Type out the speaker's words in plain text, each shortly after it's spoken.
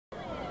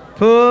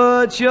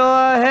Put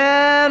your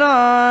head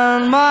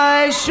on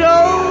my shoulder,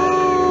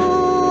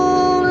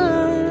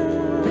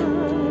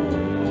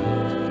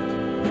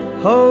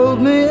 hold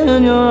me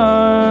in your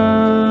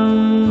arms,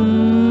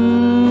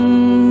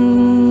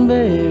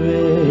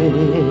 baby.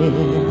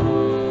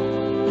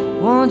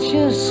 Won't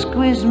you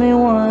squeeze me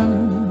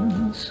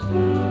once,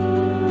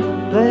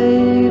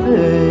 baby?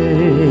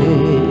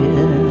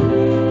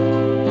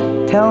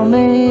 Tell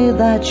me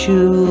that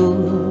you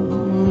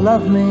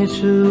love me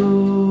too.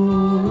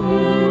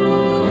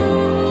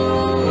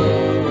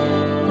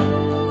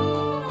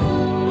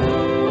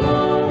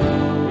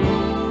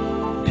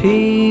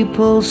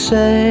 People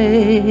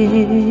say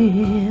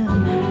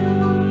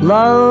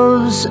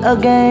love's a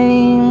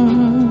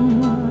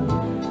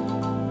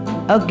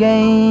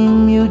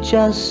game you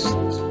just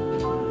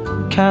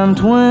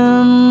can't win.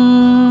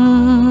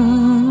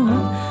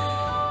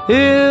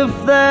 If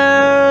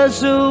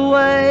there's a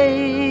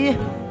way,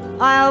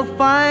 I'll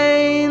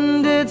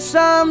find it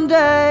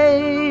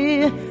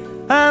someday,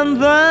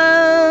 and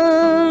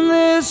then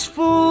this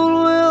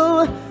fool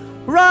will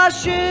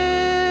rush in.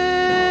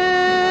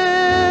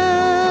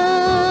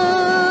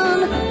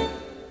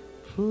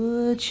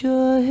 Put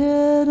your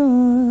head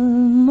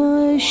on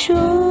my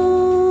shoulder,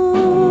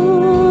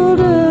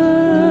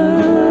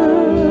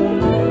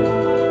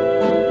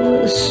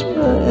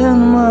 whisper in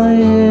my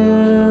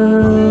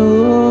ear,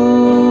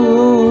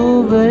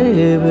 oh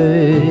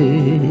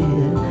baby,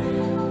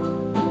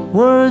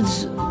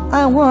 words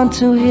I want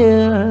to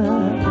hear,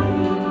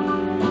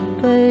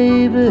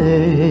 baby.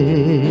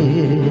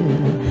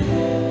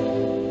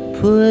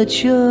 Put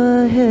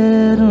your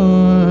head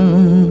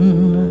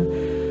on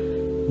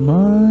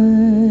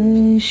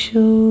my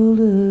shoulder.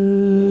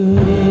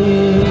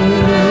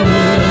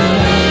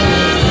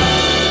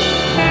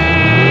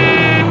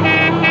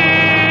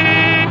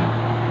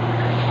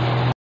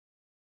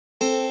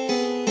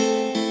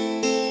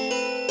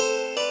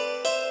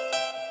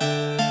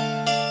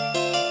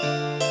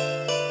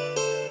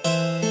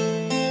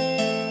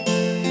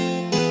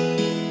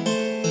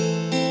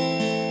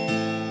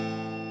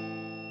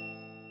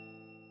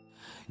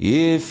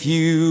 If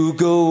you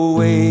go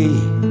away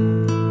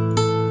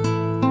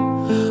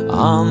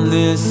on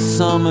this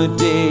summer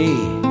day,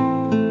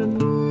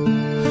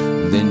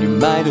 then you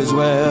might as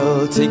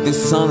well take the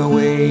sun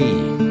away.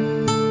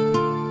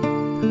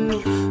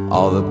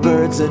 All the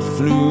birds that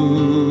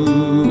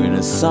flew in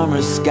a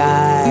summer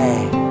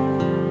sky,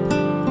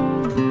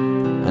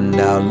 and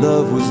our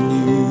love was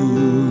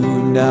new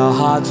and our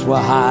hearts were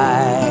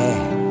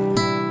high.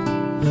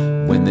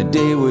 When the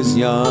day was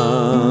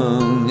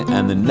young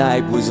and the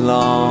night was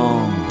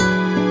long,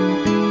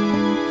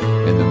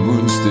 and the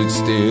moon stood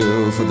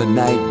still for the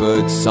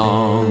nightbird's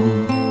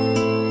song.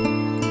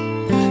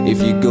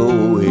 If you go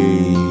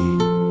away,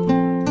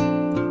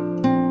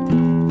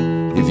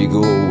 if you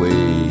go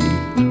away,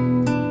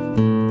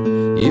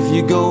 if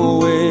you go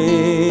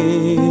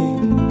away,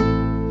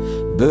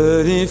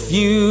 but if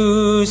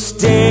you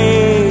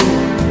stay,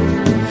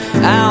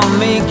 I'll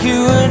make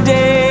you a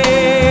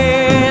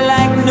day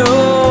like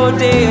no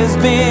day has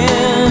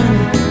been,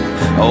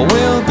 or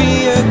will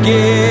be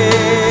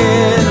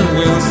again.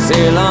 We'll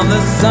sail on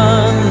the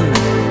sun,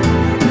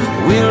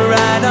 we'll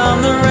ride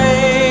on the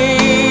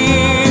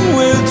rain,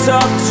 we'll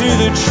talk to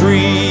the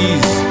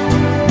trees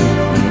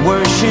and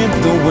worship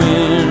the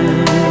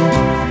wind.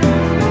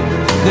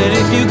 That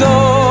if you go,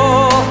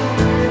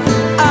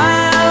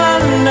 I'll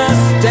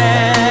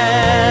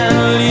understand.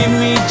 Leave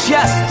me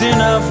just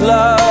enough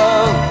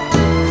love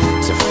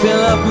to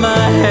fill up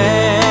my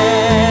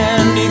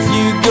hand. If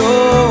you go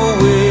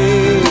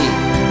away,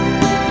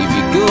 if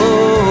you go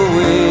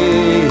away,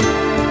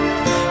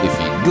 if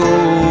you go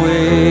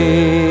away,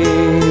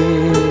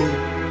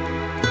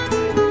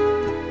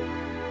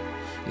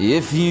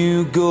 if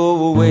you go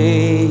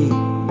away,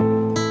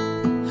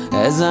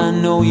 as I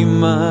know you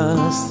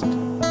must,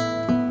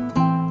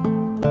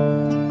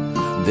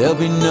 there'll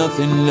be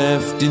nothing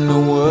left in the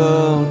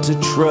world to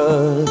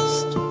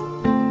trust.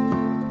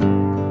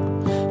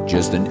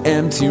 Just an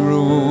empty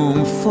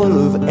room full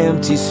of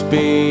empty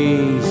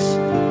space,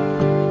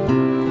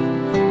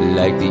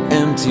 like the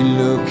empty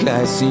look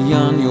I see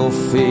on your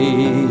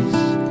face.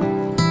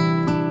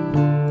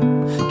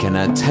 Can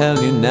I tell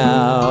you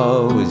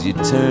now, as you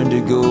turn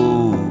to go,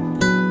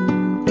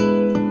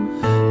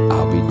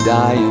 I'll be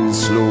dying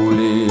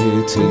slowly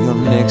till your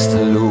next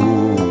hello.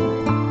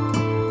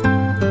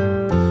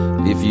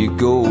 If you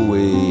go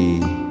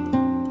away,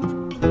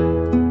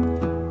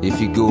 if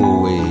you go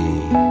away,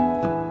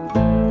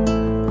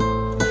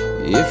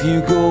 if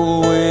you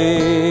go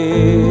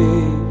away,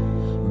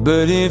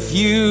 but if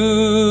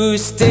you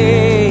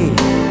stay,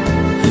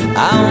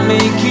 I'll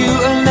make you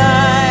a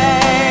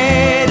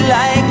night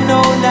like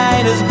no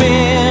night has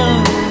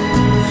been,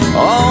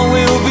 all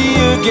will be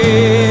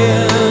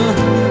again.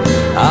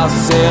 I'll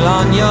sail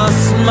on your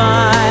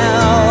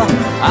smile,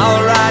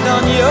 I'll ride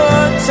on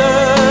your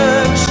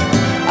touch,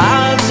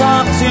 I'll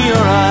talk to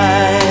your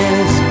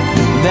eyes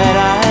that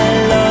I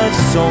love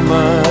so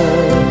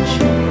much.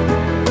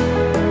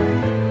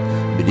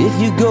 But if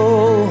you go,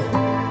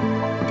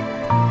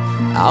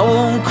 I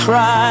won't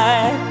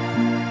cry.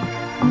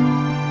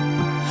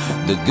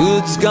 The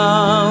good's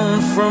gone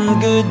from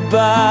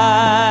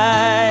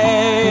goodbye.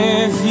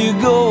 If you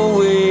go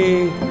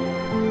away,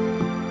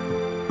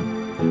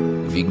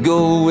 if you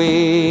go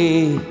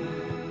away,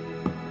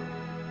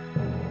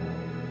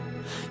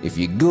 if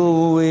you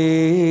go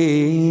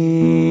away.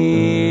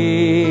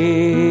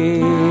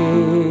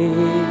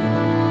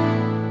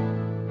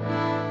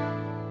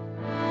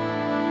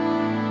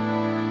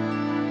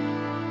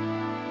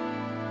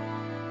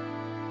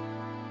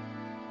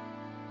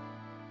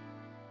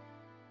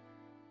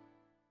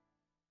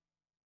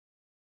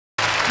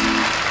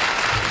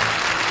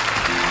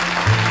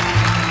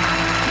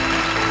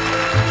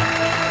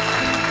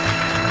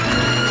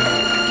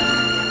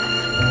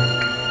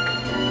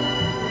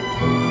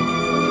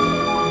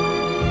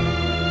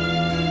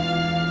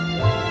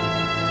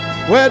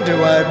 Where do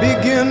I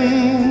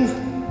begin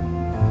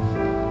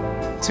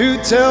to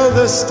tell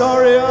the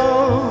story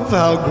of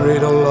how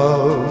great a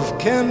love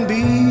can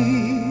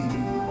be?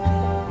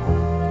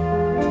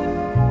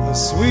 A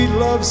sweet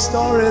love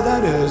story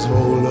that is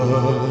older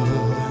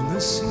than the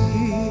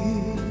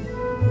sea.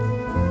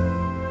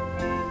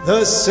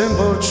 The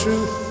simple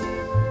truth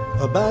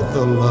about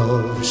the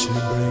love she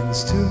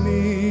brings to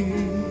me.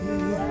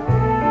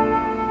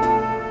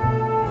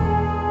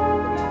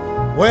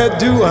 Where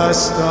do I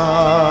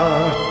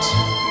start?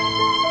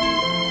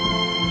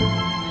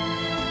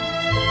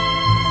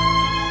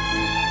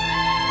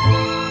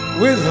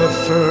 With her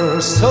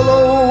first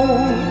hello,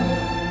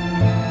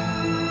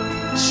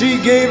 she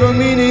gave a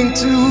meaning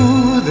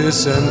to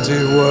this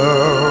empty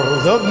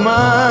world of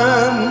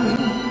mine.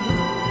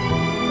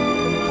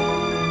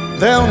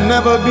 There'll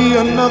never be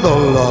another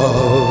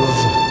love,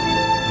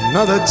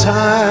 another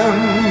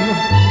time.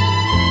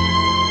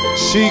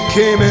 She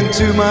came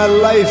into my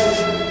life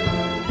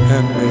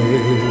and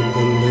made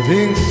the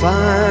living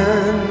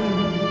fine.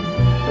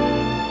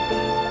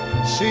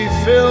 She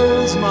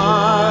fills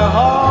my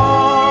heart.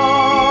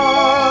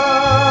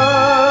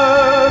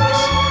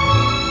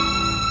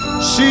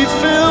 She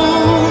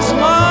fills my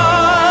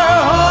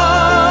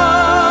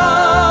heart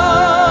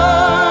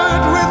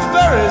with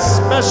very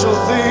special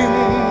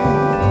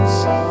things,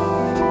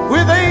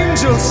 with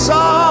angel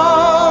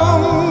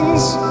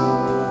songs,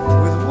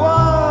 with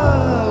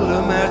wild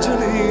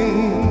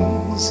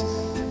imaginings.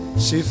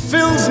 She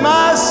fills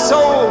my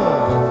soul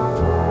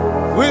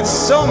with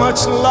so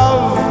much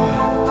love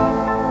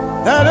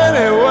that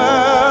anywhere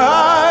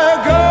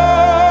I go,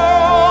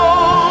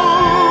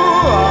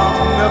 I'm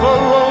never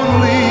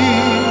lonely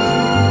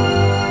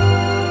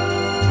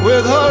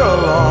with her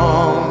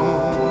along.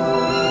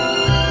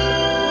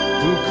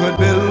 Who could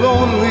be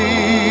lonely?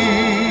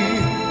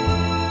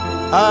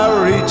 I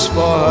reach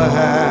for her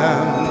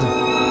hand,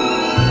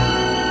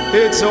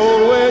 it's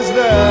always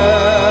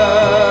there.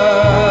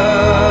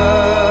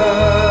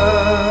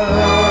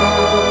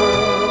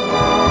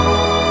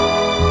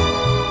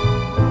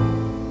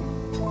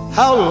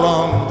 How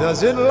long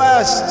does it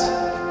last?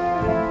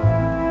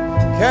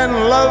 Can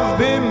love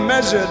be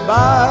measured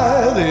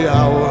by the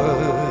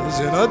hours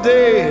in a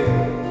day?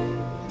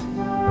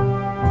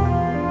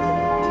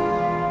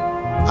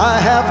 I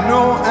have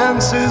no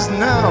answers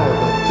now,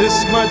 but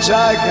this much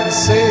I can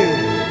say.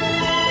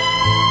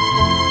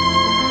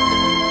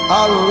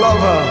 I'll love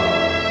her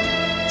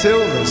till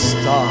the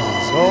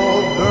stars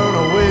all burn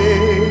away,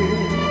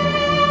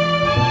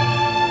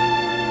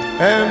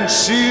 and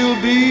she'll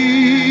be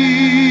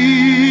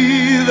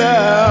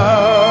there.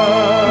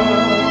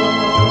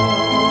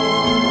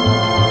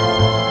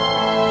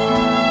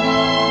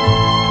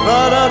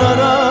 La da da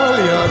da,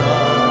 ya da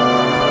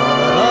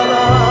da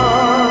da,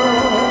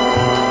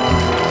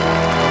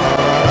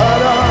 la da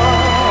da.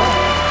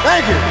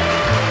 Thank you.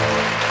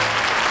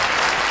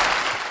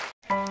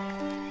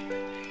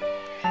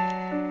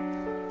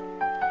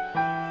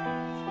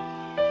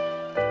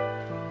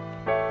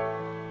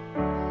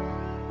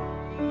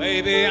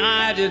 Maybe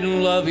I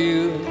didn't love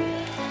you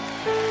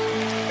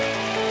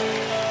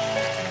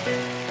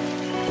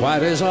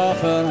quite as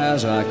often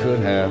as I could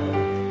have.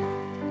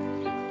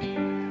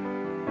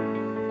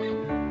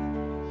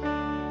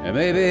 And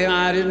maybe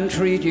I didn't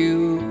treat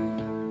you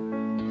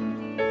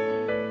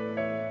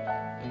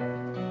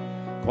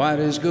quite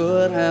as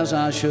good as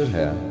I should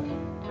have.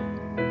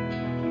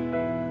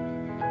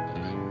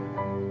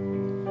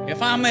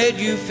 If I made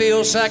you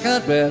feel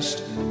second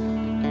best,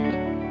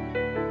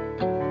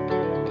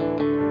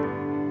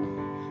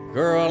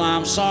 girl,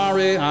 I'm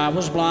sorry I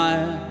was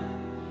blind.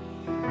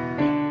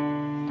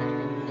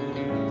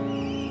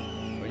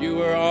 You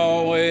were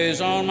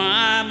always on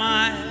my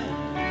mind.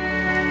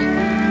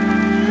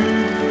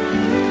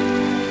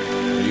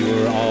 You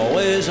were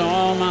always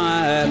on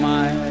my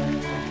mind.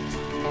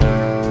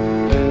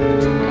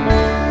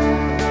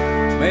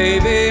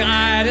 Maybe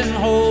I didn't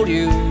hold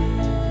you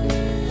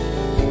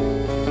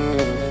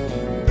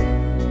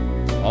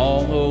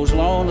all those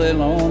lonely,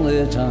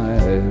 lonely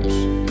times.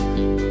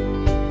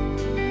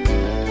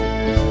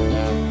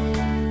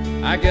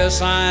 I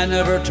guess I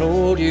never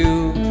told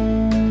you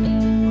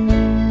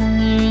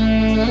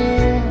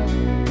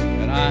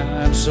that I'm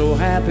so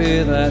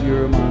happy that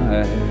you're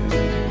mine.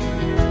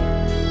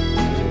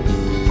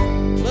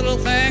 Little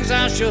things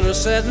I should have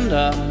said and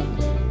done,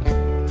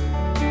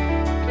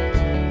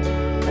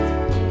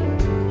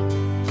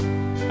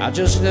 I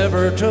just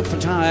never took the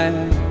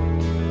time.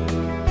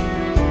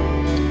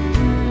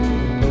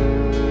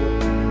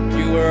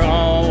 You were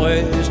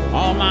always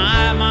on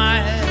my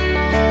mind.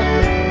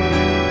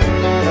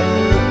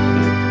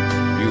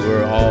 You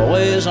were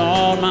always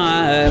on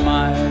my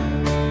mind.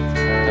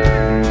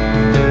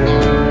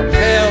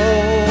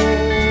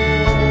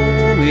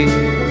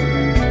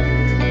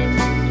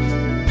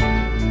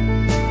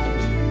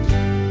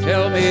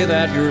 Tell me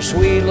that your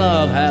sweet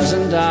love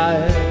hasn't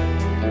died.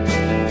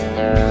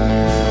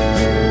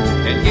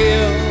 And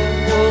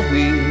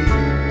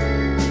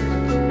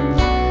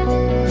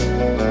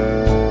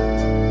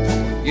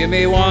give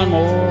me one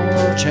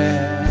more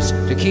chance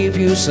to keep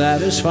you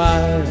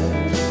satisfied.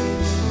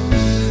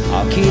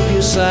 I'll keep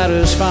you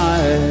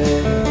satisfied.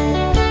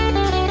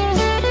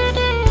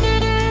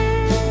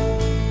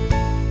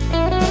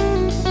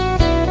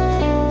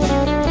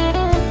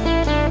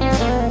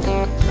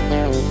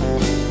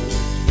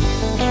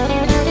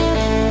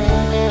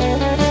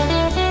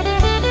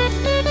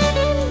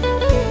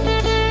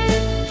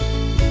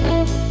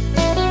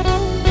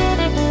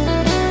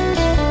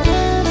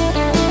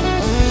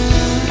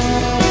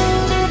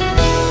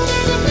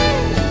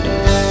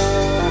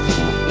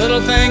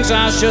 Little things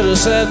I should have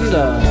said and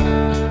done,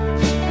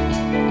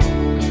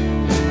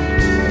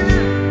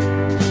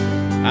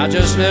 I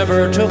just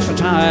never took the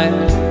time.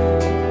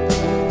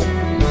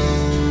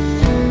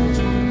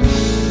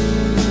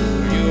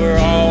 You were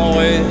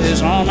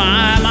always on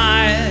my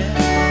mind.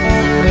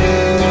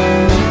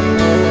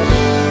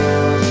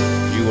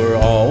 You were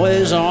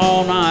always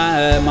on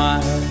my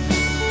mind.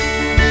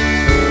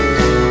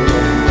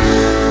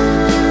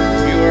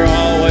 You were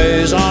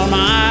always on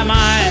my mind.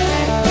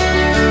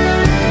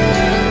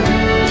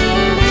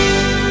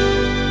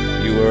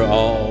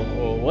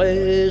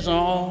 Always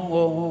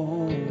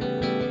on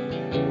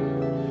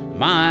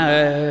my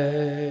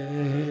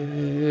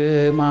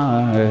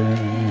mind.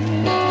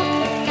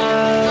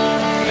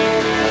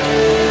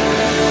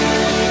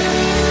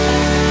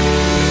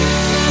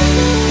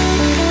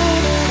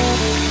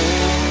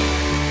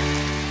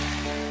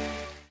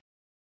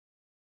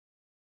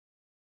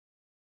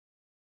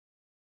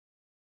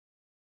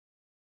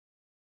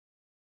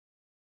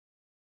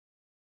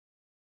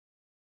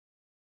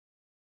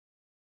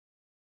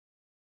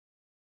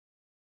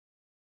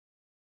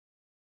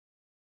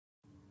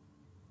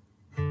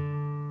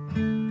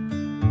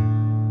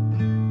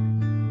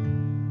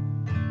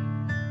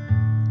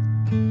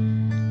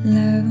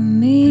 Love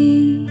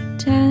me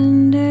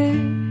tender,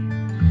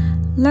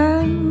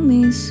 love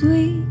me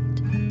sweet,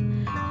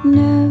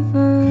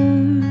 never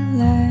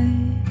let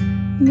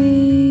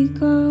me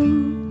go.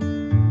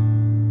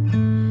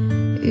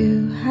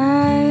 You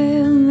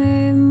have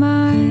made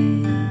my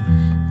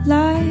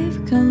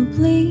life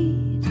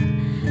complete,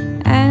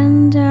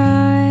 and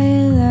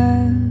I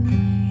love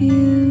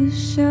you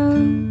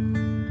so.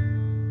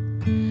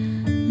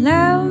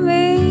 Love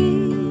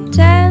me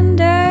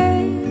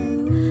tender,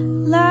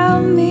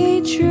 love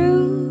me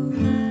true,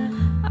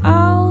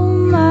 all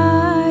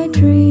my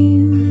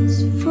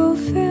dreams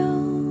fulfill.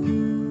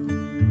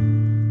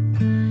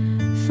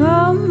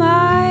 For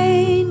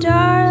my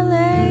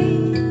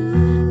darling,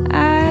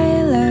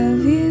 I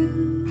love you,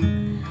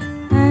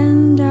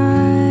 and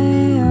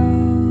I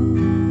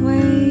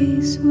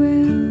always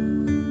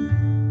will.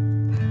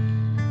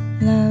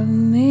 Love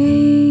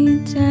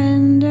me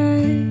tender,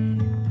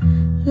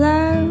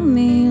 love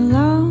me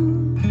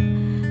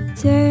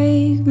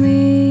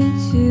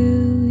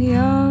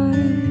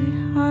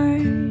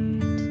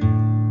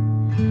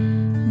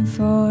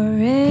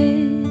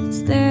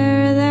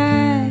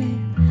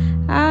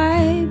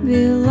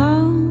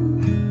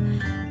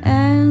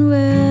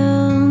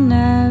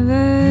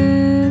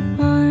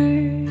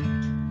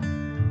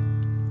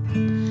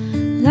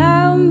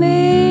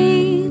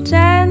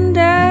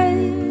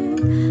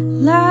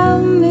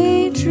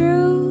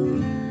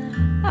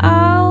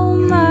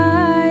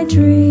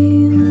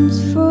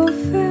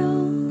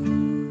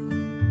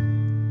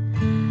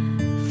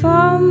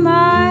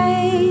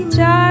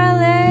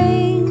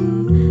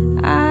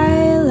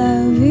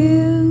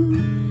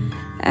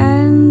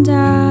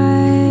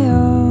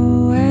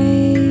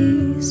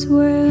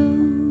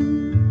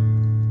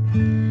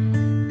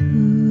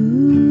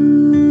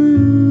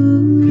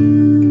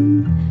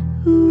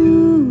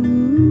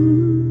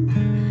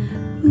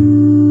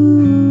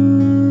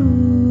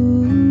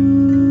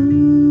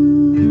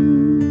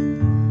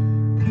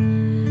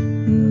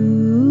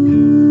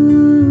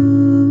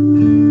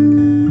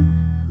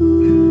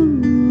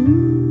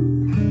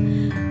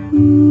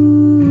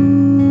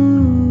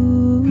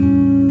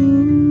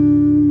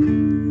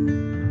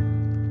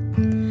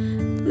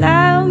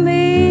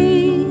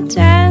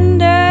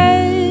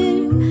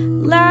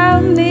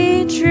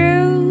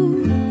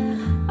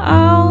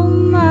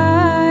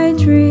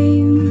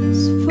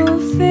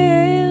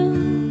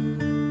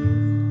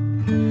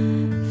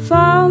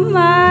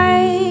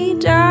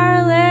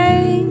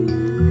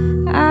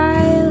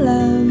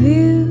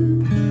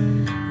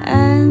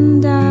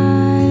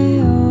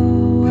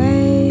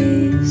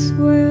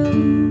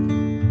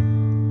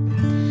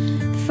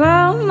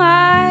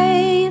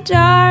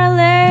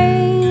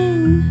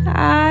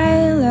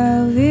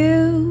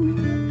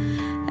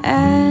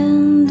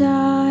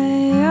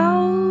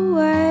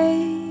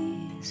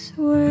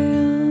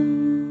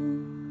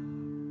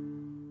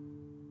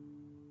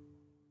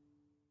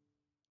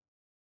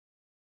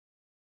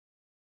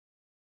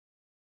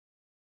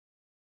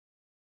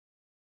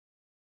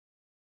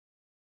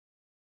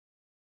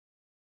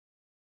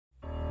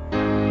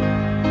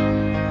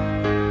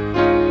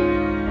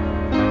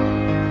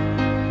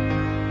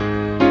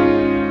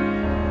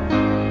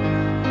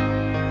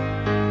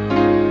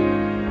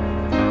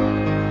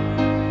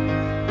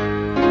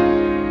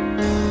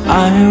I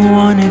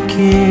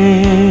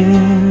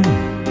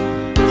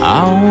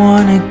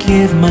wanna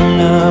give my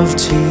love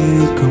to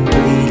you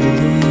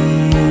completely.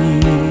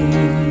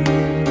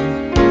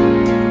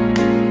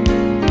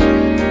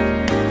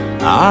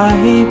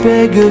 I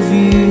beg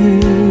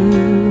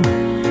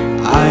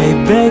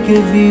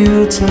of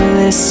you to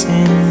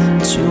listen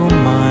to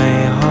my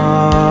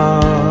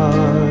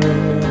heart.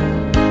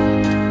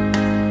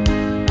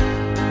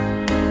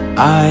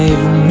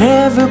 I've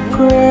never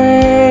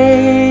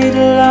prayed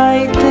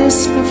like this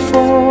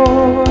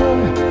before,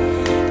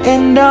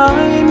 and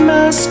I'm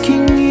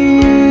asking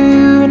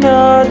you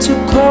not to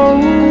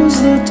close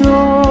the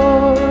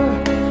door,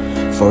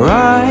 for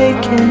I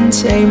can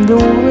tame the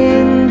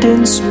wind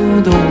and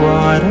smooth the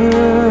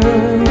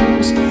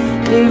waters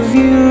if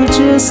you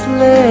just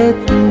let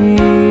me.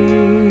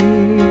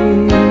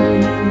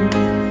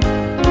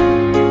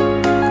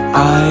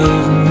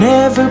 I've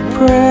never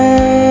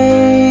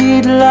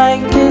prayed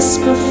like this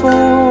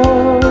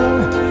before,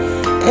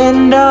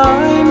 and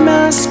I'm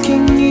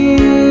asking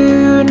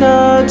you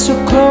not to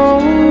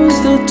close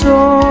the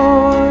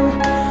door,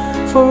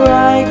 for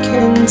I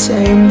can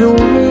tame the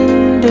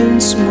wind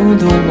and smooth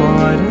the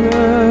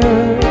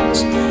waters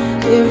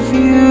if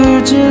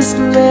you just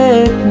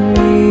let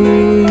me.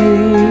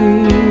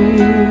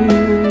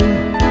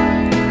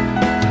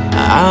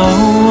 I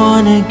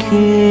wanna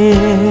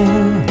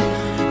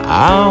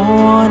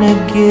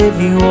give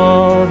you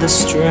all the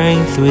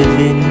strength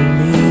within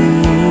me,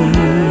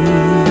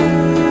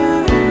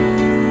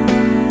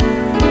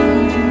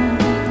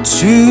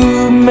 to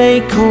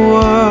make a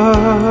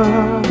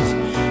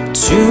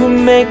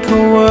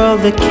world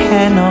that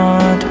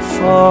cannot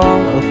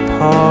fall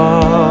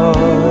apart.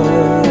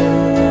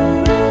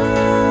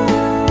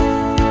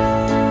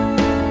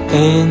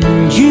 And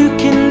you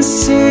can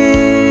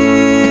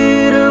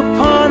sit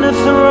upon a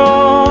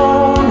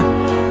throne,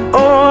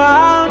 oh,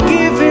 I'll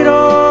give it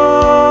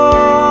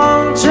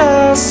all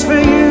just for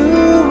you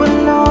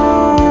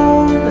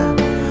alone,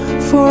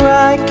 for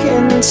I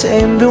can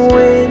tame the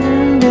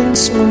wind and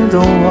smooth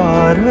the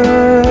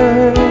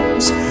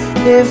waters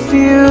if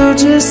you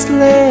just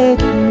let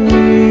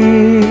me.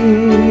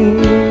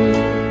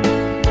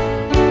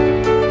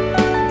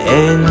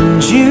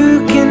 And you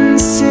can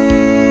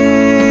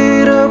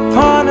sit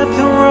upon a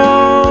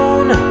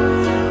throne,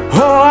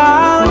 oh,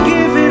 I'll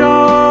give it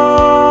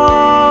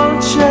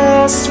all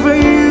just for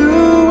you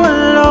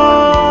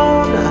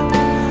alone,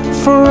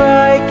 for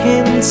I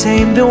can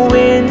tame the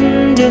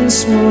wind and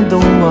smooth the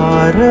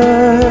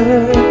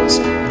waters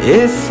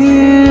if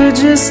you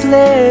just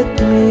let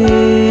me.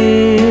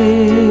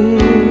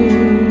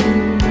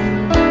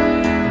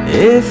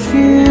 If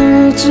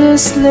you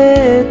just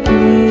let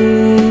me.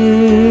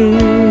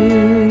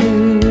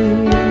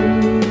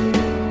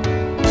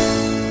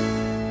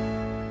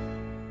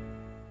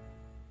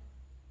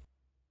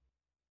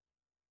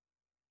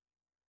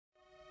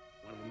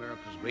 One of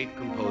America's great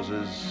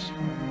composers,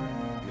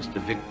 Mr.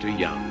 Victor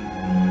Young.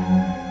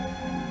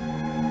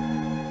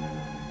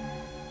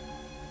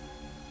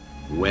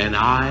 When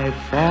I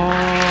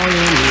fall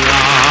in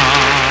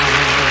love,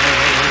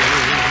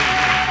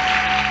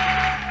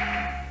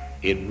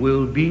 it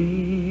will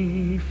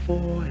be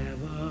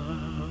forever,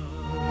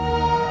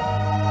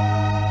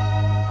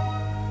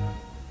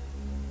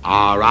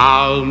 or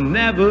I'll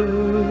never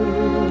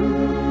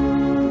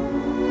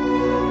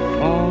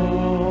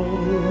fall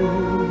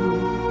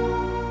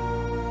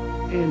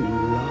in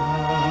love.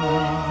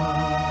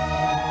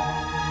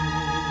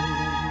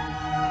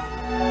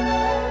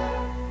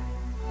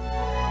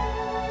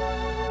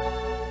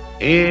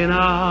 In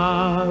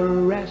a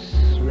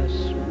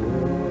restless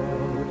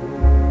world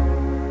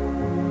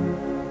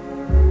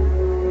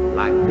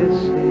like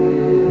this is,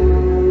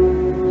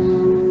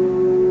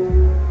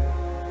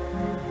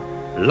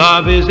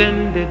 love is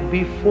ended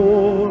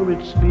before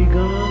it's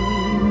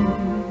begun,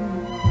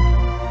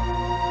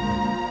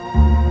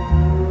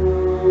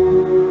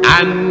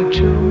 and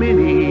too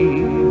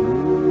many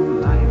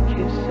life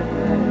kisses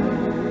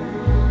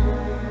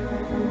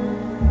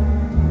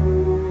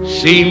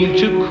seem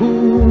to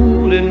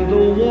cool in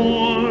the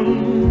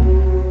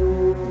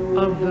warmth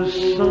of the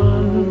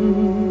sun.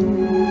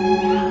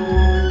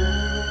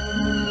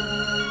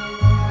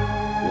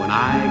 When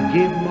I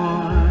give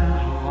my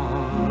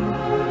heart,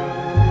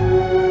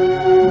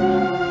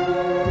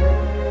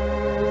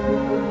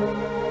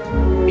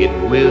 it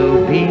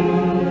will be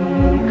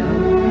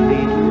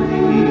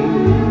completely,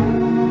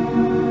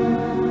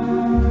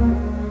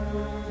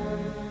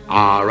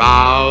 or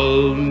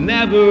I'll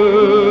never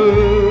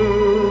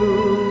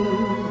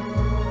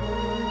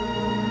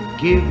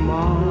give my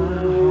heart.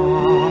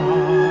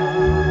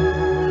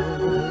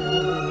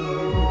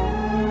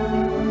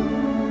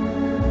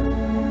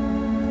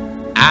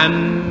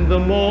 And the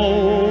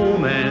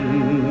moment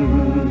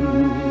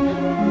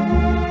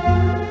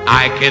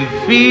I can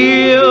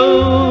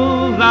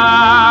feel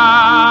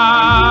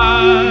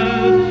that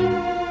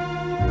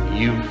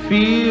you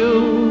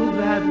feel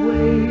that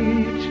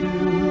way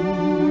too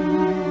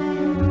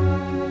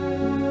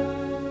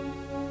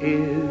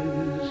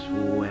is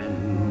when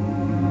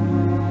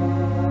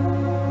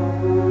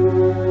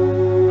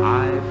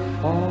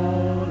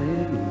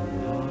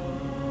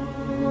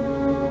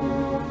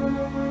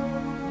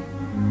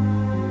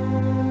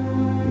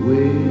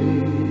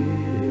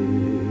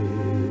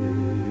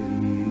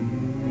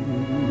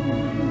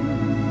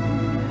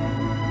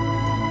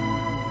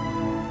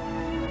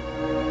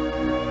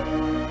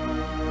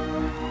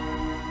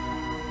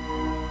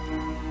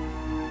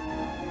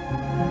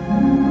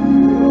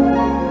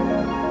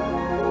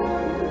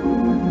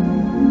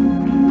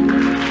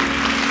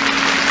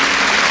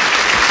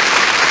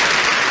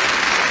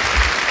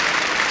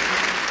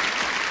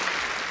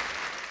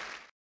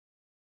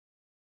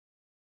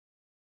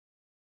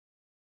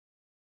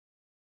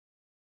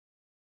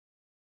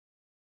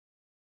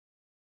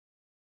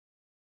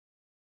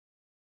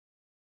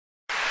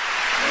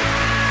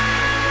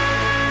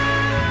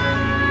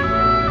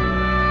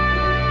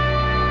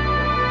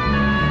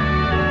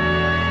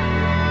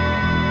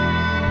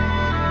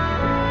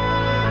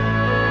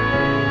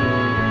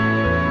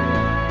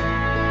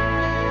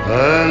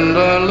and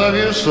I love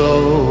you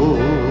so.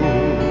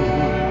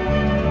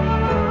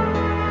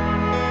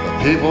 The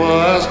people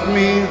ask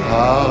me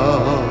how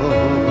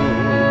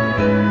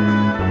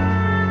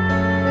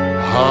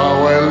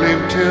I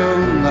live till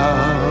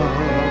now.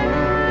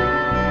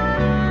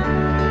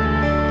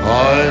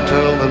 I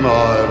tell them I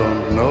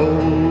don't know.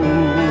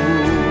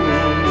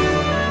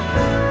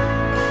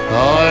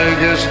 I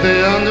guess they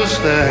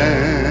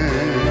understand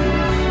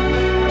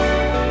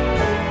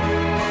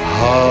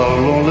how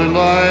lonely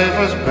life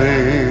has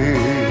been,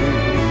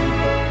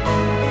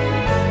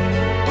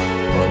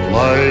 but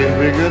life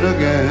be good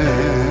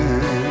again.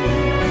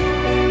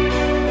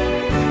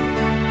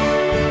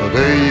 The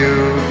day you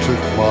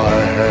took my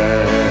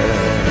hand,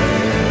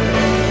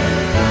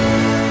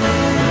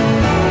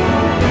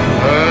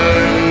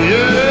 and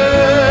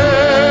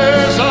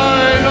yes, I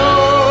know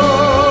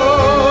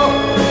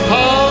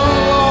how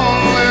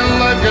lonely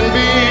life can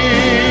be.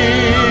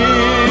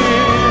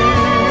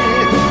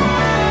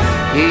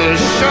 The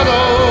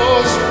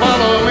shadows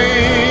follow me,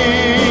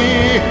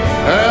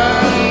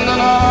 and the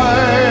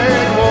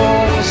night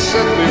won't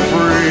set me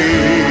free.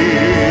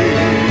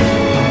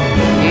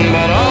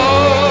 But I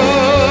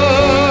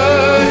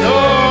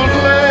don't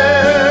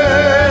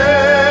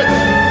let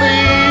the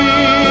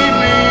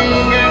evening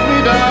get me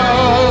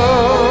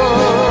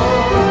down.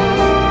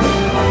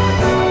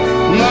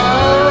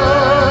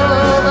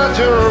 Now that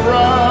you're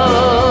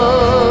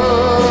around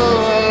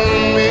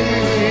me,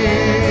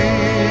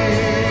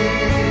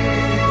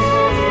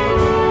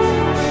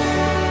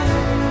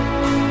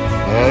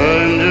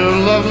 and you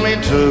love me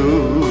too.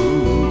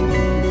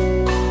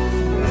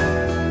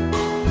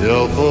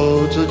 Your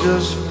thoughts are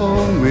just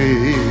for me.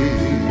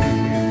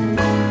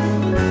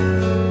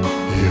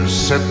 You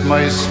set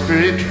my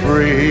spirit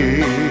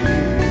free.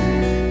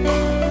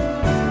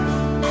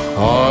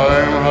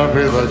 I'm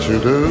happy that you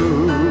do.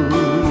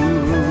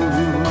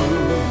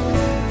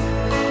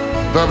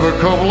 The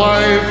book of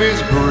life is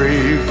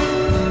brief,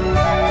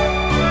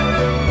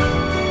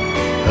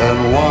 and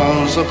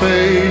once a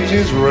page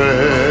is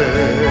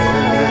read,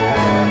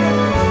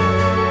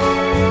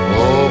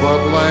 oh,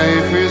 but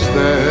life is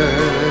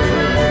there.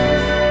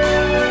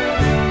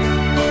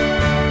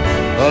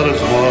 That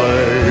is my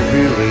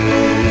belief.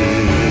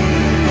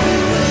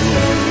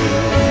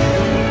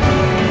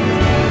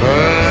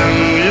 And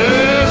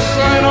yes,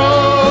 I know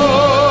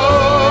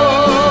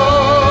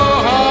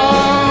how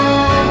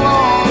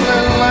long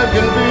that life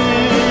can be.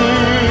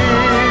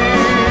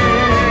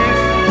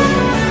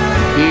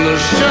 The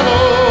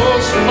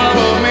shadows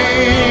follow me,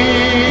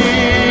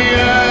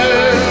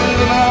 and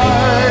the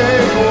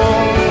night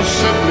won't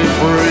set me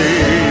free.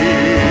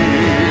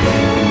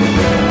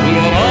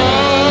 But I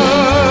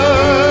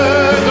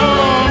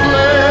don't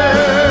let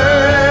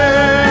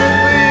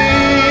the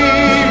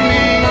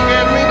evening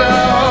get me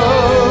down.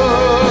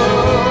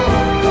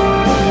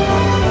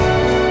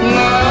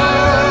 Now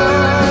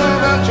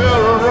that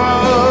you're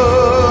around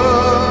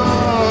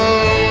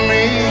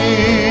me.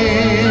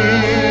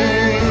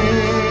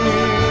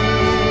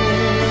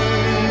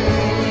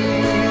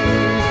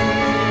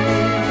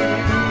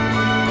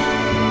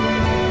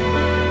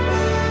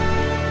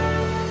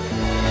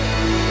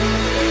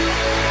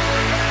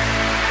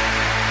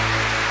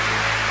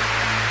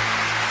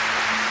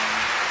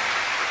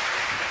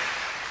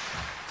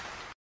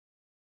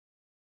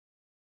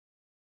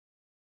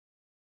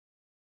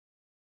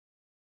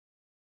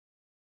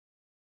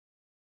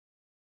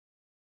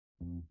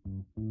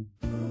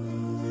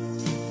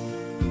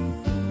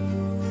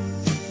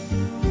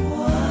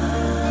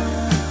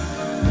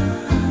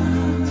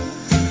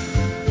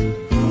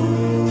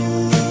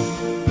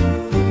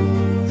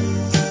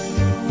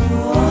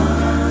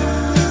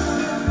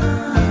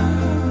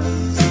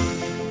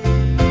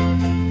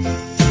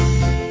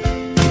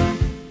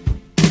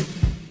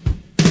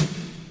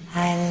 I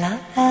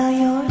love how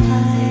your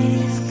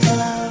eyes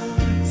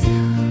close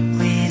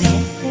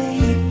whenever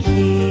you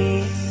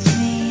kiss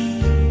me,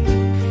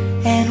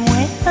 and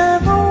when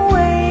I'm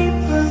away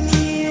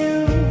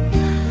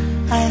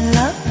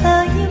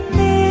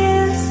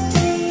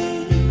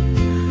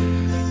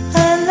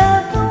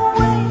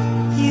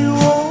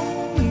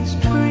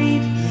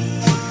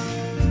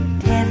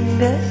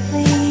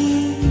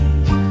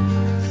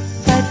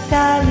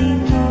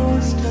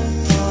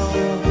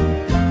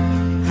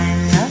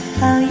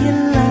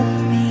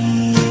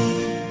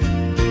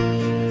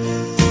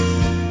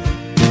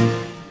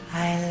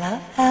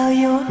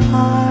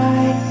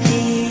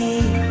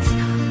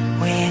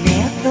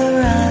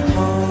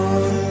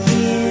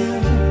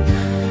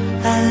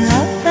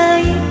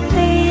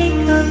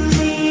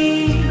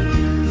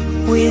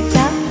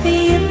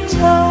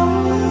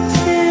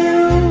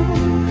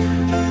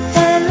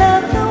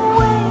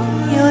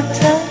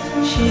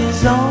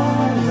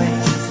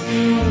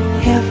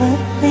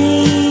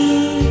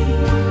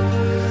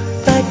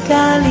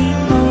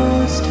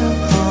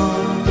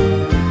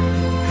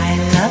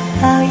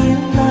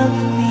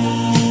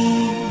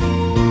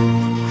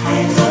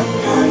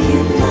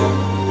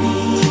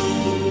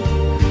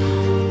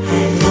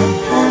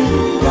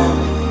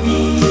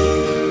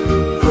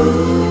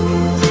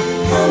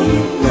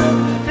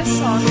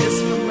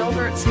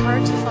it's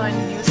hard to find a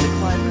music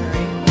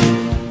library.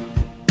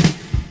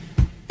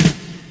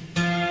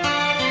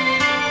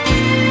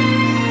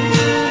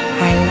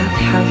 I love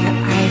how your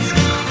eyes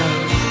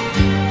close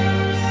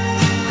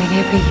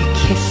whenever you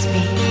kiss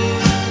me.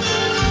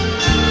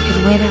 And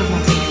when I'm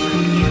away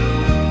from you,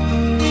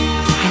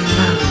 I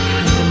love how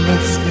you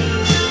miss me.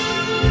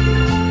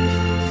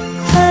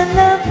 I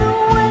love the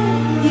way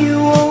you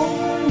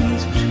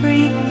always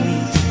treat me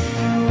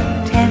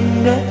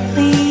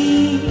tenderly.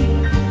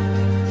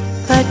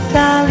 But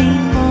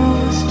darling,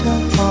 most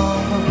of all,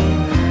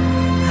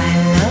 I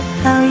love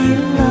how you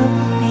love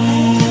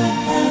me.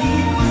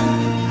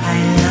 I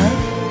love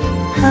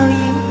how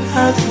you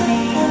hug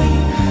me.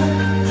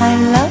 I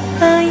love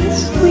how you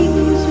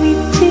squeeze me,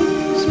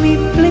 tease me,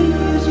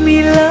 please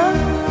me, love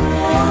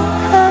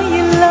how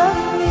you love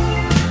me.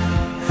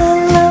 I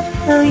love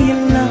how you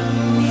love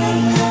me.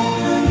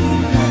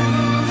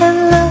 I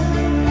love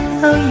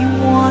how you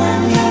want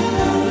me.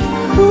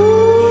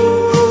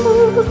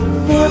 Ooh,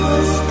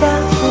 never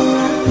stop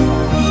loving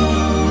me.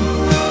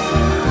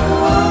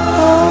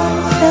 Oh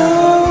no,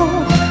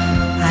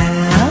 I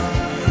love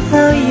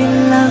how you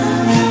love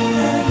me.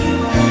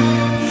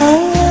 I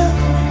love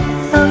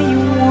how you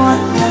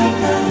want me.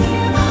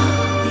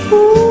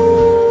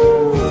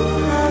 Ooh,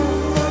 I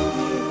love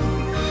you.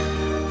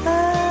 I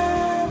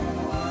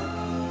want you.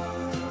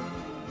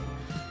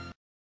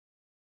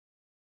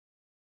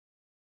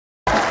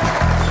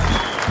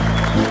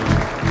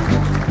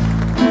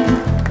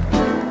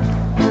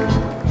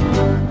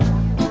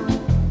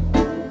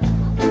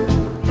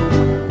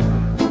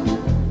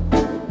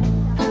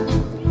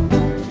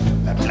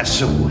 La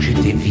place rouge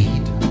était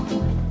vide,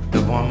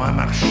 devant moi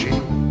marchait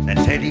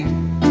Nathalie.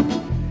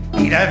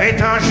 Il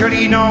avait un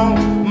joli nom,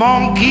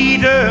 mon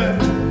guide,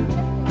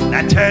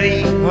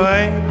 Nathalie,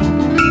 ouais.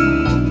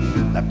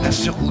 La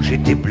place rouge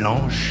était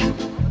blanche,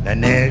 la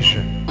neige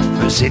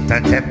faisait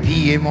un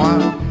tapis et moi,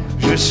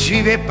 je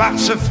suivais par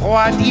ce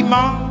froid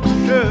dimanche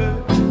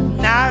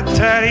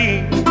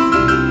Nathalie.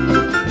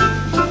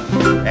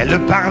 Elle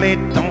parlait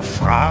en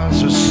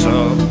phrases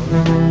sobres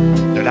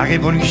de la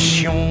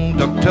révolution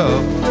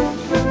d'octobre.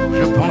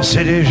 Je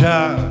pensais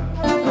déjà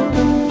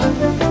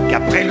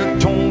qu'après le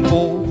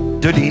tombeau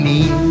de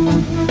Lénine,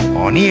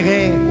 on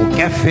irait au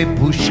café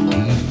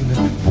Pouchkine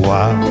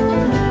boire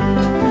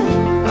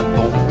un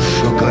bon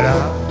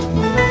chocolat.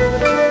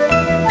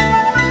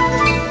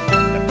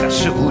 La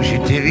place rouge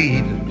était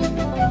vide,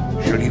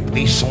 je lui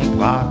pris son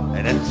bras,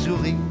 elle a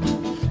souri.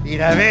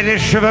 Il avait les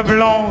cheveux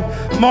blonds,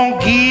 mon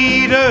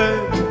guide,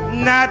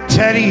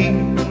 Nathalie,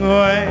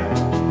 ouais,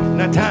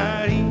 Nathalie.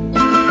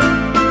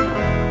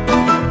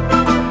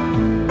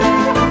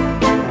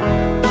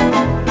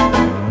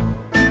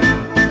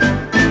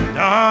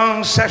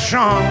 Dans sa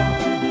chambre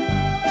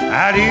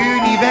à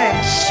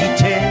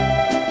l'université,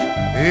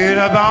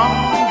 une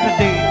bande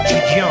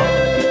d'étudiants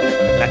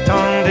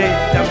l'attendait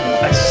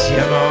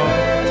impatiemment.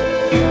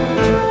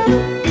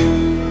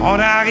 On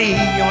a ri,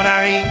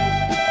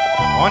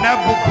 on a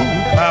beaucoup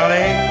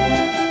parlé.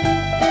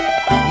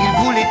 Ils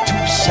voulaient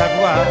tout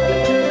savoir.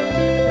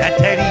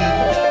 Nathalie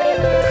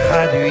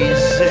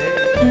traduisait.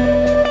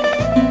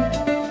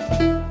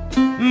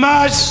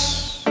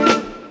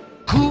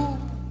 Moscou,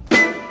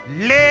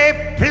 les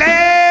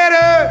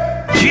plaines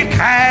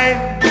d'Ukraine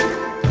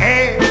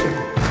et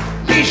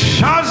les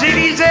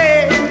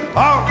Champs-Élysées. On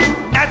a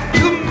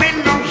tout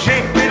mélangé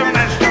et on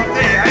a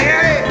chanté. Allez,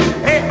 allez.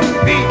 Et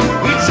puis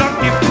ils ont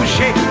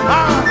débouché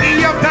en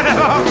riant à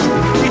l'avance.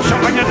 Une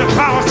champagne de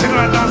France et nous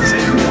a dansé.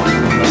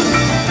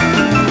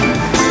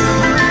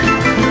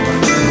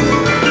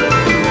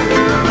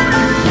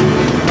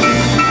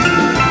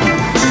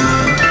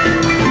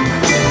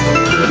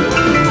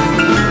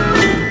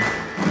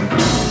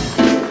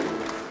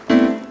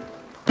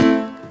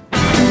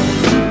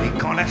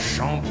 La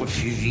chambre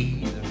fut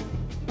vide,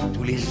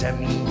 tous les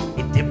amis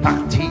étaient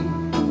partis.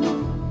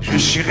 Je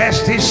suis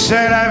resté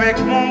seul avec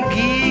mon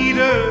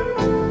guide,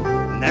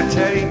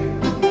 Nathalie.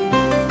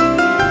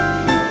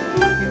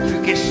 Il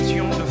plus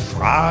question de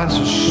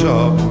phrases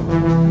sobres,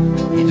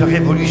 ni de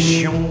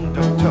révolution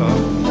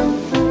d'octobre.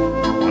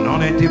 On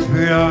n'en était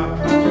plus là.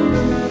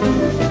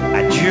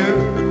 Adieu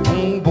le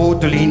tombeau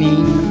de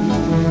Lénine,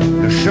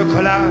 le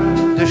chocolat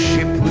de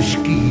chez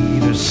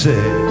Pouchkine, c'était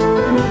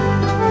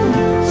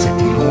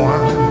loin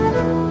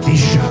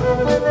déjà,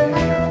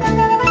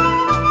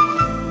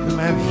 que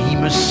ma vie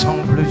me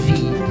semble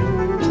vide.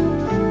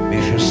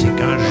 Mais je sais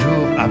qu'un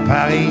jour à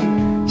Paris,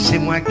 c'est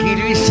moi qui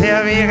lui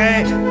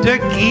servirai de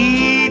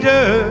guide,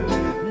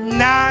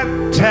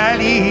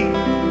 Nathalie.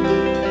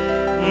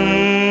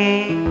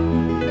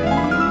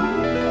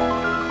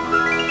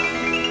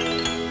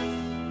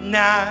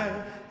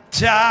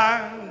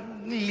 Nathalie.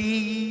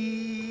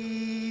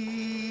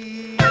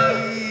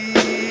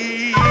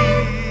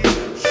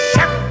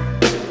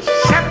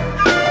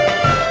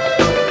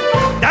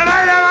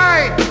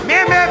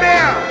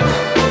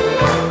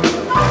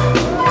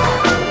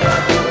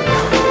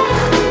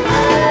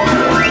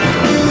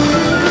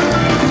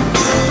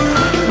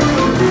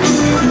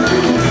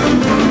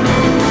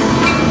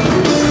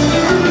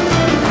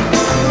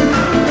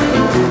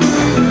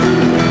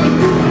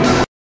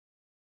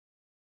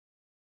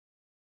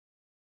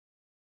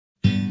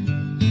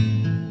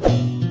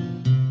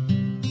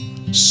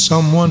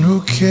 Someone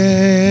who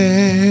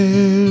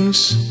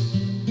cares,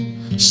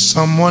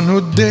 someone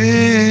who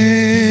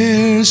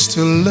dares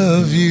to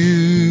love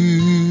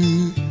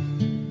you,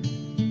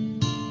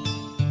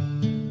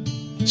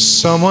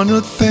 someone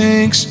who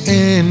thinks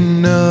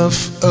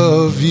enough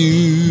of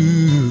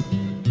you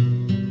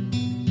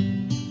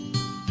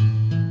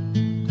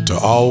to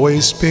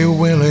always be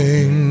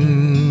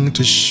willing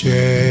to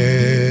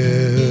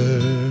share.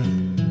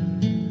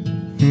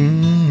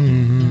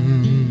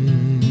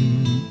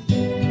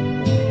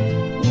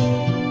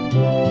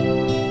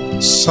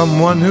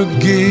 Someone who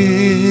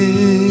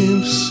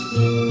gives,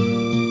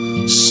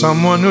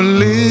 someone who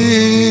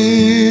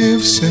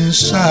lives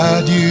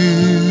inside you,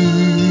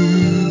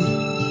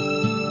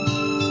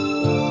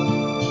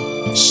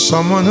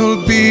 someone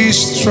who'll be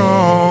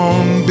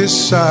strong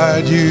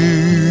beside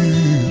you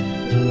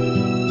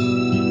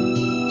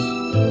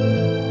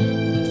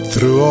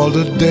through all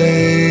the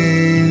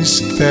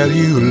days that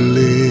you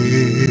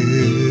live.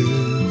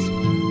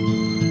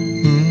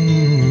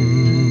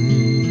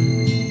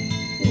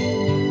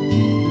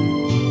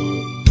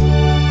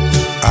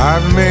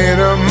 I've made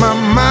up my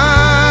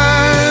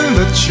mind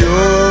that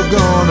you're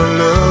gonna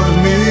love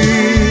me.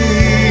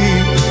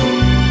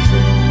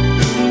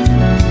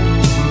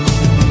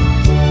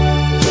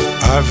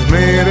 I've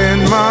made in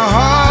my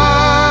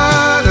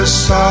heart a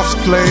soft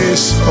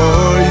place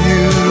for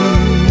you.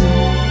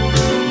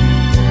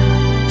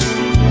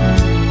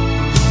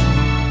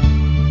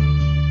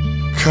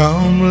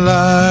 Come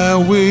lie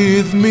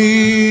with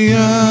me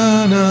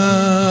on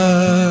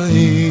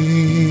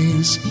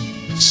ice,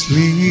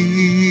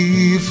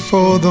 sleep,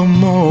 for the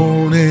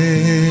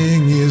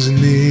morning is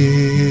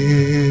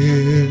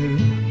near.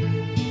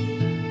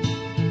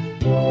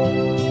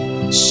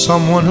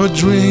 Someone who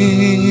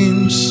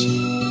dreams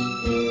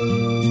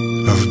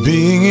of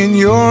being in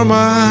your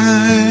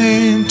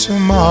mind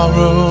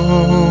tomorrow,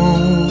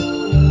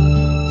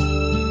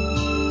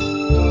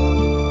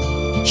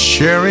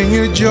 sharing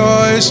your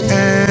joys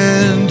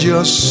and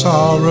your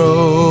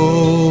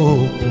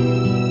sorrow,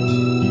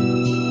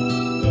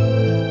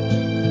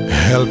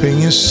 helping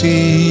you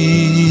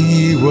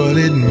see what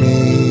it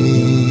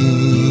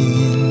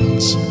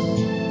means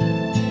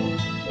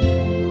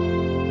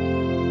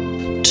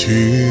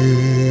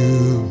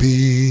to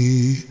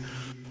be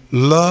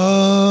loved.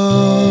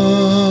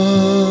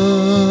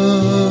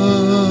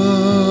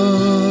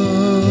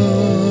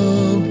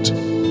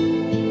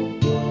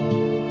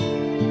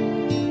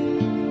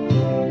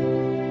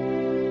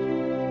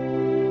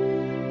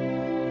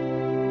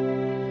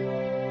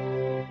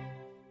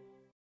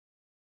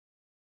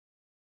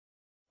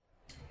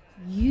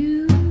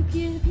 You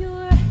give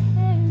your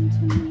hand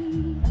to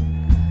me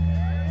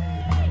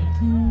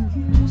when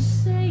you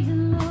say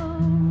hello,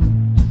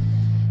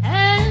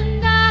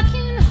 and I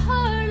can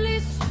hardly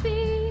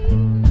speak.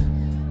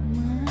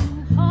 My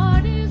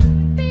heart is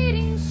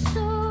beating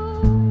so,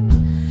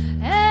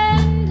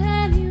 and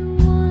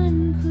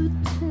anyone could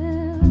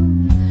tell.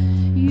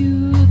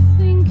 You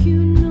think you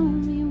know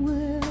me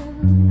well,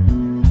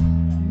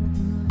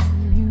 but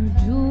you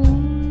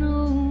don't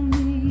know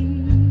me.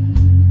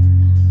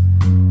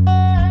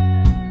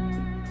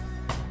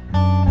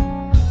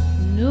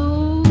 No,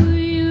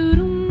 you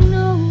don't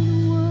know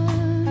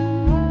the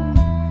one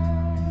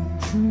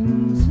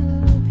dreams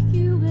of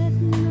you at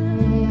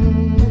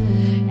night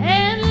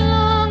and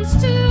longs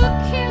to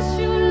kiss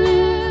your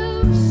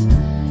lips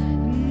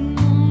and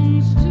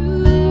longs to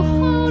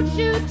hold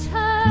you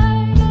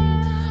tight.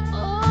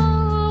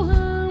 Oh,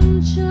 I'm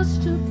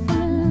just a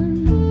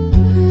friend,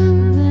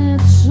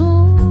 that's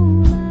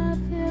all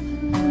I've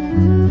ever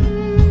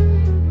been,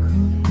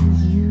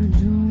 'cause you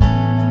don't know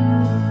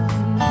me.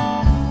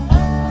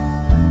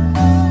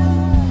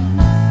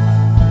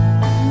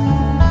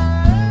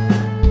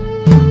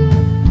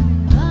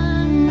 I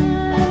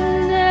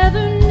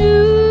never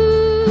knew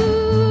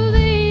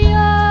the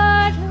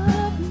art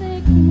of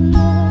making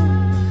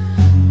love,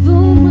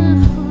 though my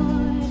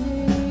heart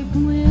ached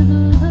with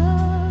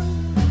love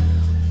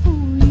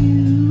for you.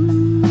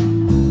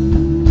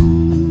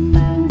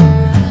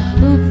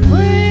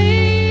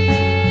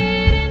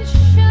 Afraid and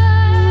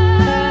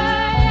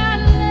shy, I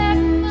let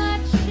my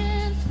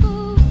chance go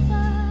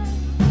by,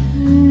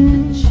 the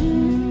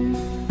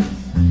chance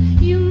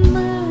you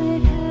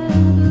might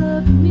have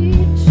loved me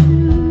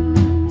too.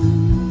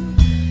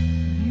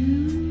 You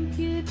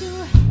give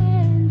your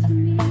hand to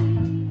me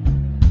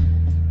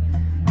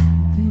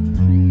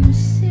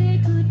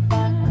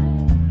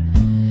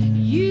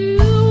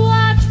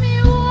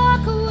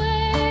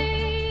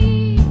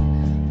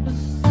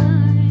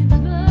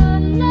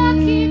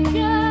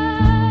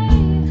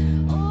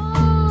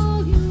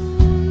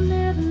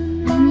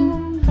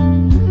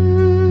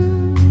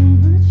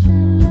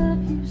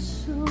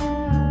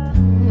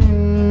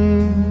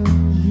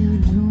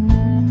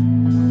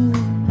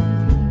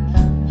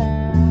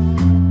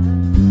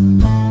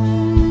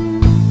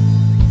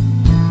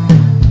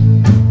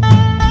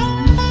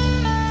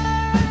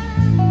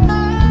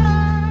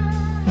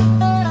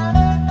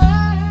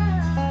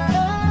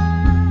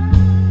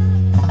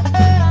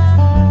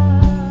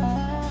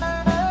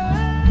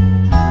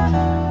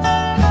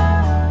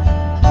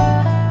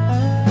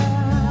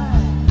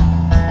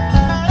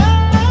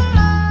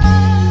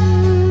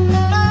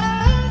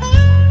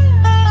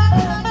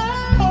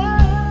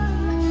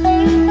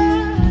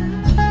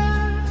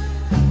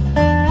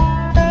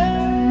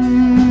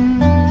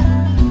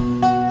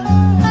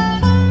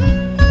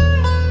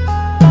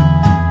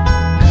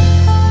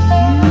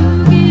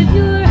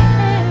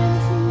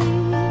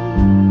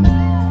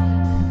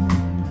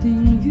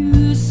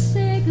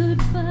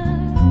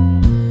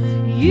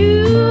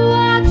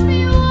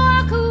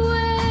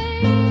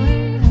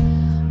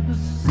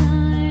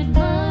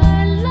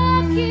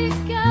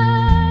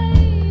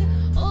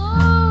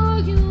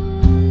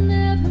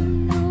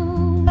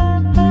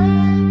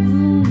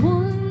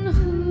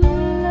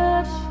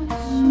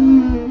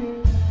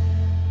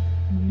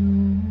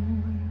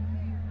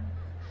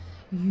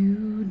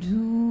You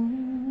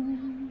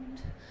don't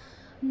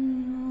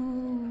know.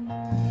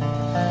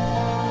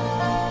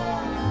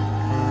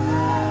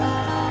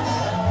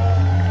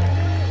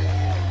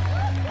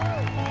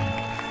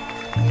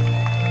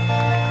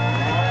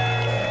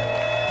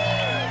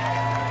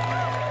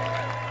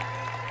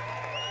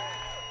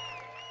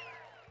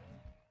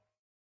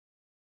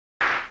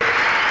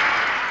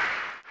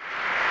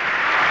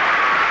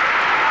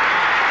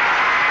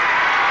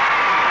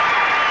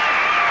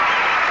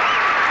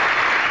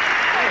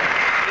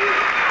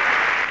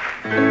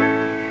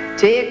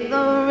 Take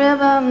the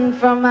ribbon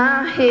from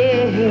my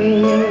head,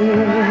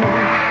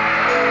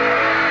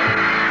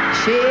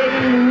 shake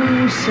it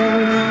loose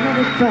and let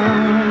it fall,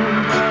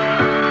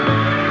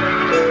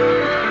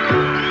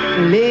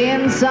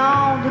 laying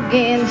soft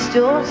against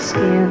your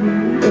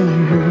skin,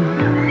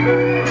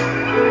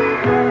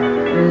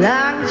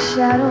 like the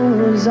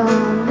shadows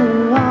on the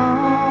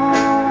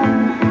wall.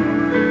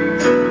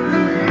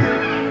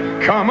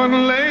 Come and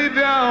lay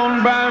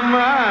down by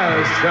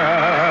my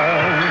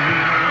side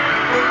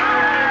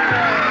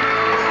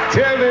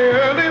till the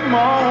early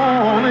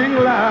morning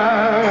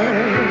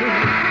light.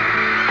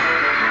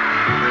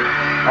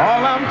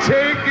 All I'm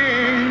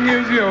taking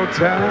is your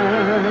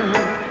time.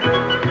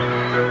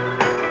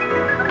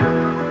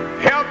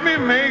 Help me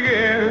make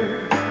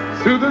it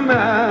through the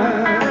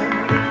night,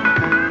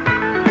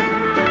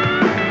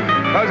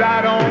 'cause I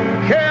don't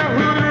care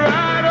who's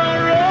right or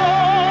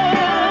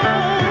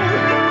wrong,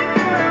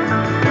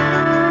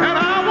 and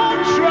I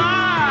won't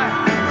try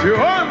to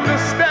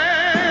understand.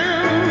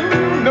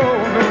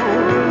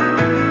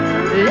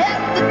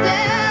 Let the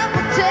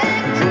devil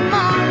take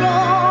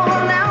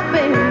tomorrow now,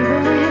 baby,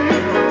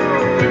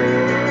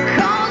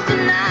 'cause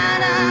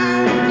tonight I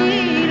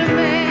need a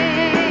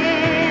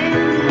man.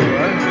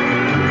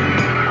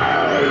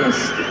 Oh,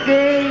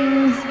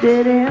 yesterday's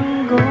dead and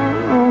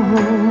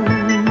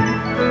gone,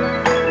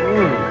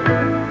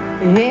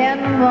 and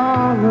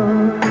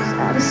tomorrow's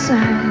out of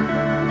sight.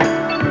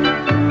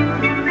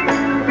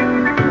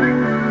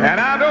 And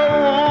I don't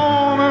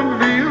wanna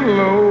be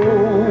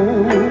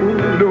alone,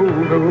 no,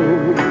 no.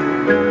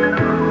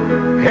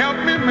 Help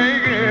me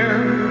make it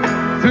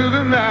through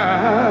the night.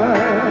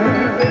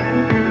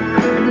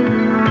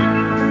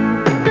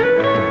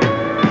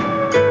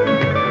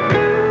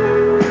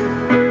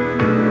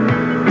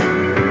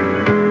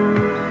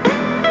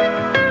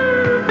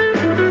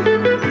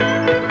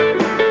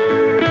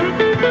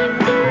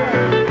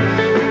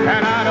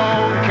 And I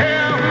don't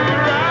care who's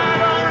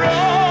right or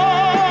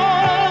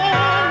wrong,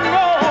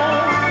 no.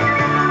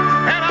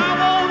 And I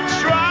won't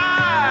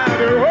try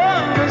to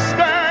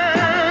understand,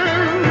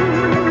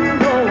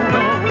 no,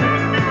 no.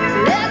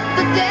 Let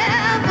the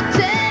devil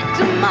take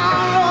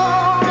tomorrow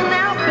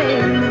now,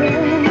 baby,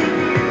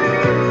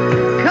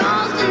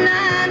 'cause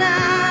tonight I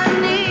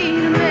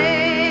need a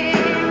man.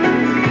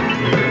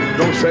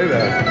 Don't say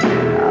that.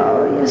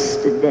 Oh,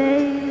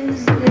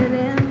 yesterday's dead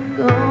and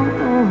gone,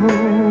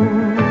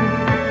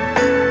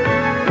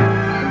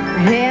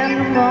 and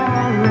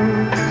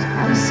tomorrow's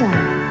out of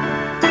sight.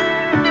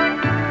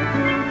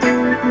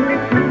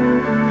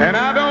 And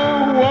I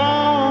don't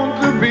want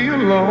to be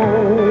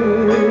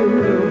alone.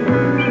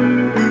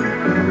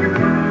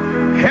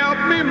 Help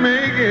me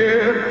make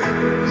it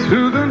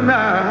through the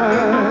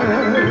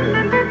night.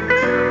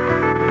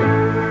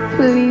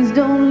 Please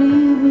don't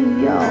leave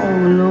me all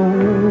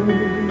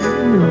alone,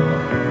 no.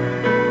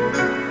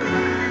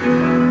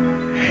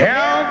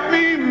 Help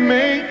me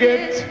make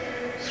it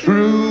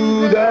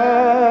through the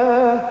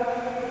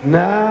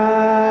night.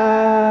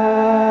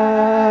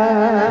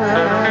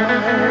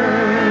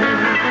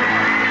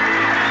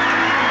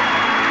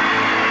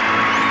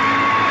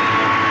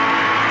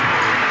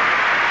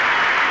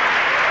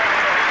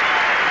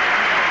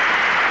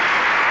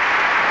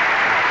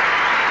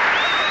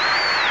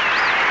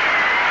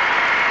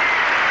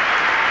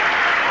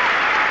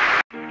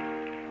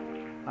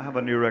 I have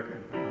a new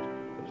record. It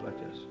goes like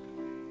this.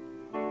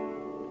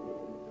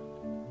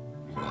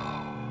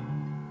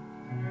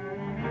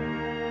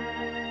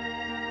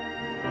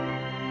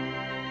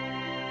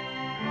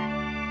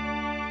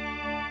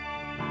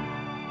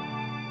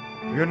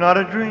 You're not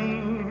a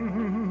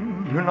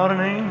dream, you're not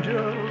an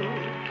angel,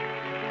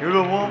 you're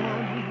a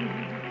woman.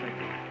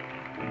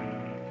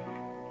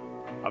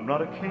 I'm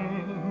not a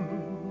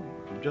king,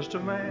 I'm just a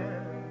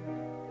man.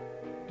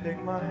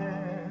 Take my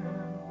hand.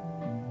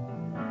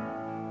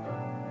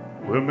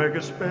 We'll make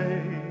a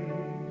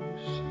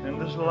space in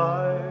this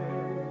life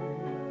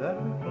that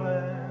we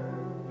plan,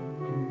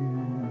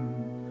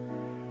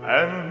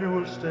 and you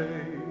will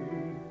stay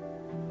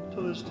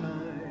till it's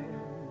time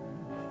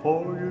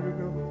for you to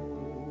go.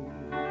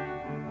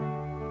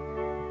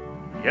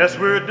 Yes,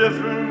 we're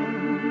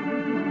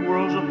different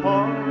worlds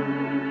apart,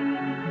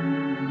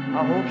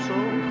 I hope so.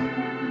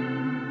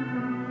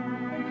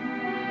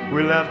 We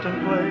laughed and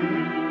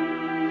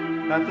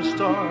played at the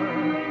start,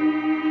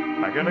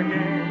 again and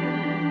again.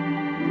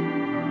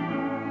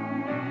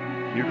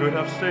 You could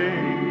have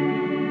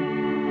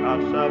stayed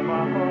outside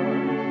my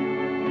heart,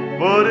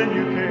 but in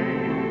you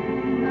came,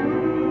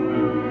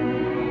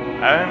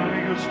 and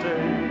you'll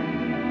stay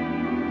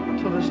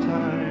till it's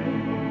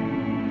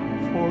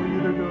time for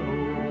you to go.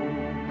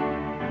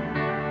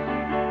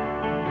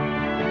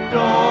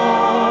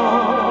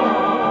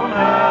 Don't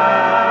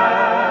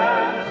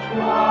ask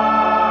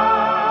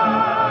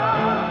why.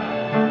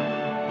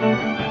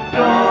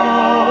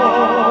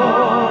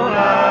 Don't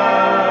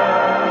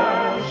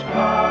ask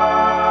how.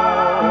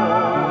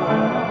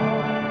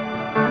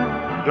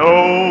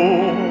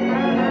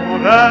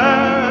 Don't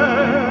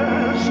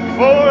ask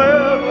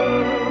forever.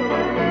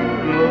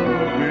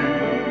 Love me,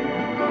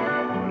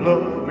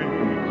 love me,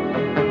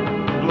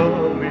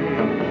 love me,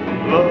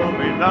 love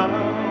me now.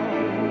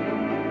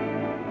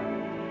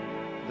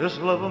 This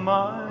love of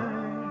mine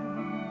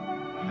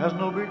has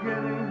no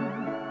beginning,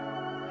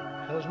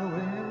 has no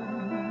end.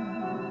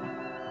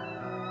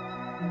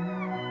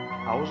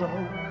 I was an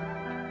oak,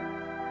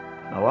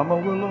 now I'm a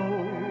willow,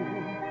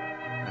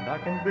 and I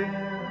can bend.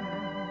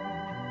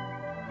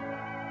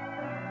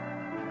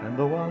 And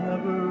though I'll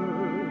never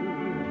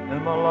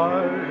in my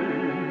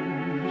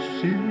life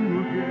see you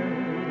again,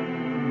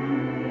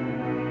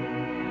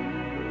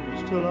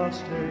 still I'll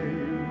stay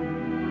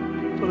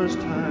till it's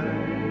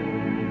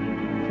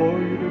time for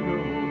you to go.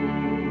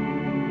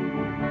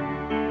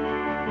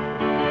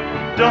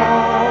 Don't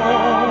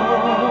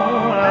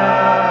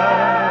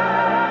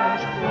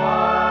ask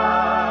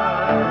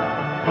why.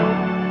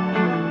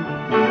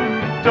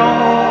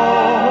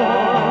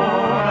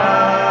 Don't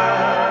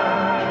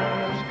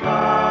ask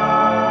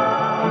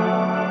how.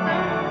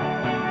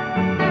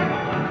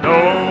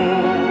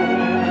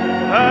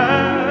 Don't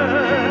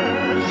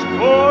ask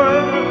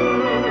forever.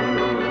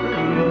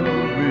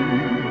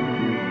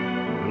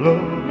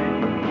 Love me,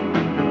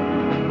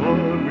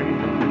 love me,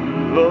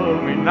 love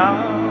me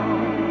now.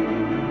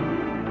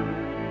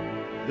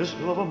 This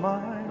love of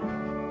mine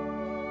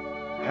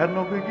had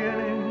no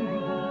beginning,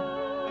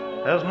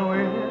 has no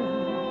end.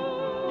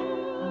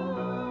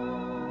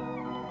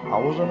 I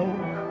was an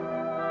oak,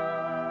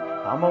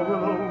 I'm a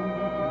willow,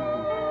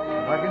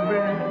 and I can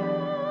bend.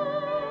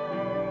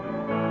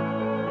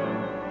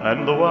 And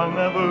though I'll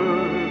never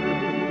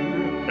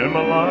in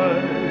my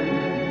life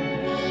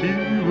see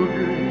you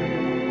again,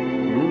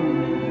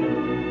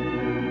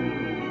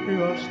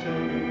 here I'll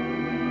stay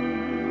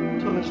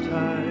till it's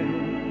time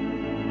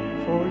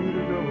for you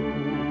to go.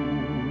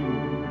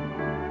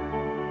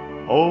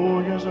 Oh,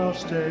 yes, I'll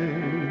stay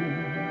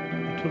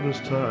till it's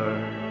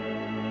time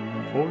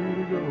for you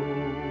to go.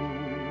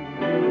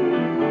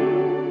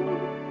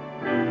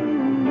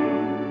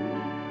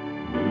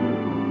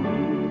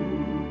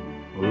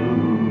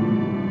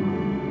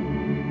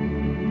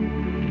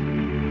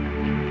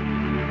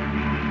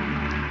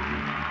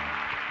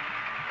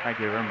 Thank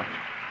you very much.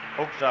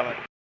 Oak salad.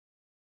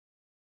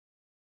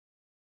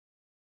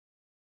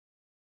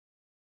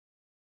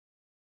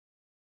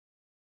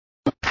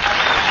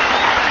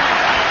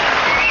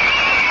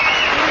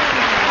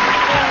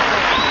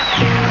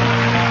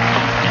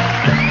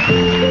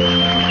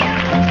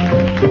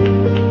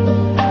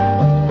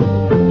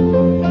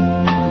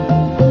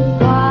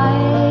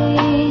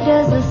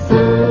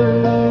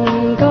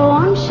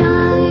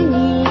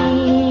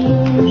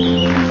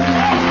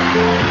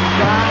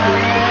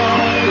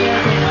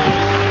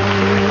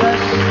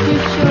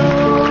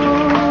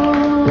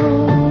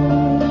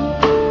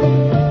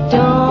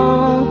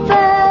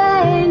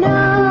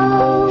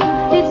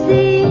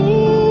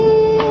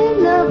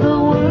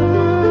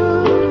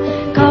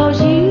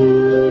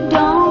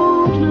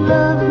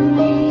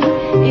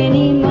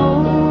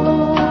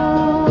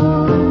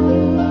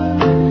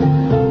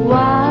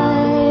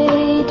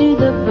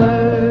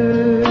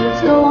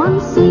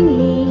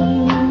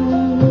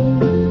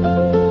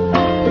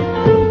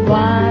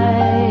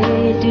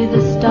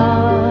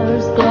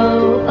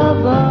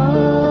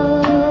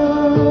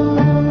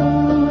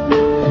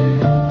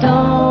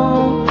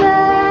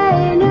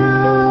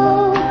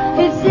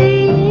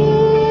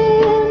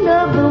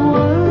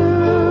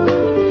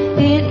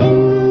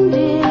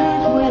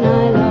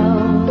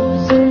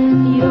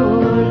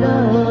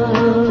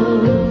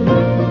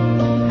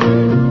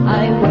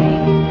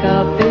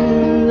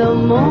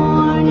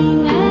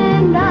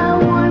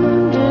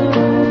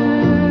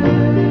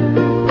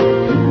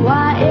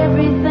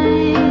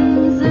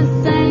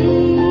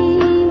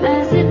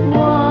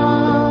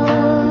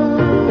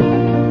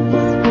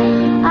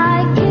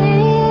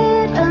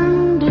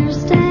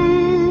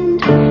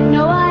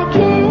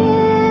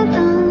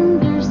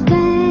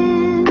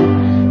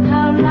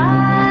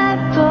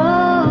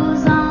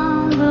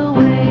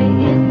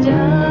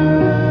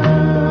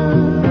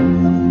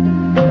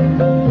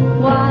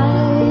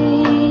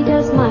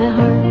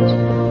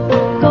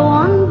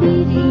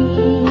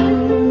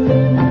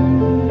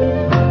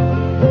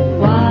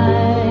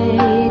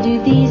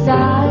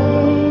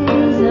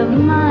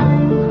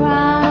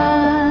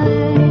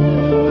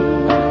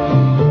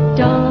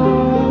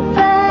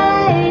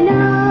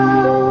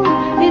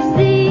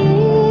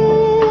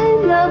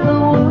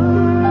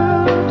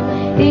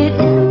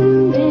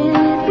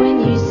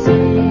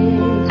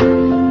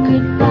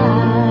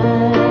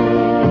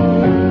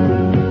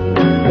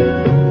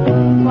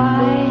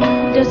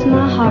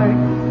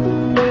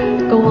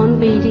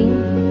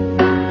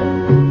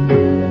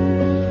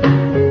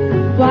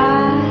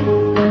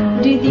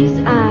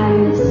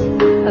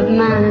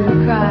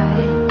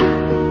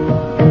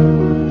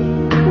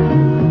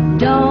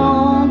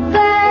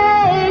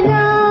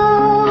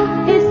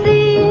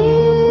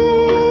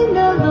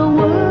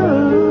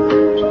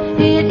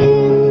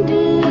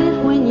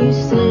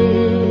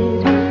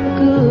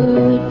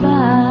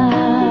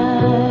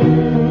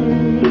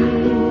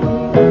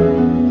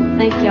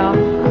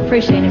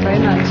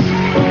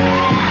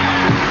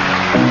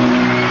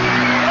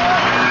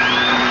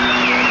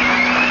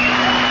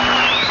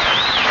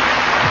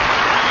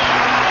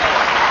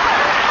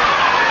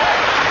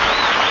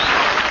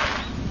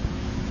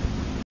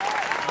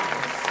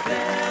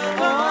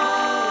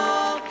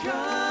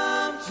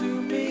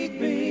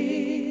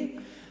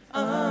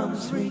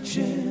 arms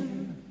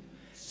reaching,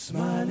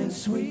 smiling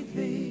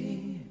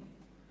sweetly.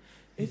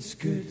 It's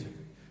good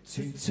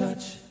to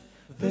touch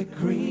the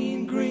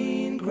green,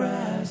 green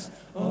grass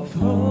of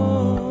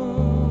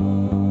home.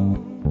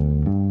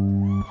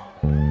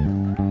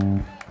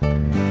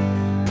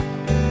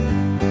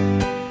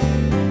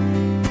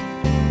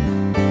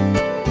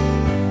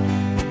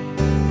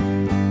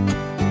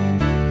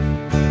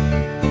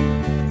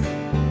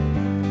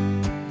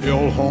 The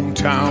old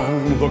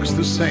hometown looks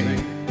the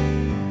same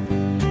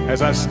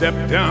as I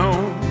step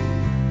down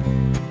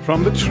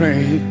from the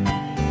train,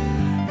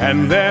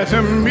 and there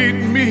to meet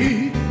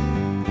me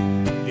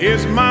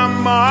is my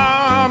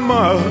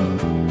mama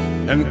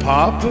and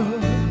papa.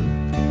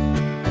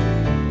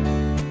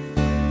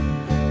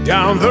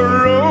 Down the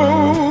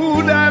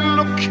road I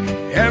look,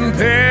 and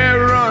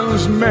there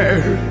runs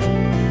Mary,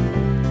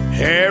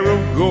 hair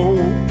of gold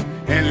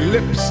and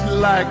lips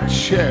like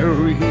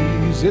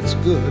cherries. It's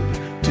good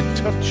to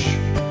touch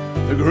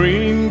the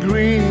green,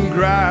 green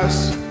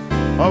grass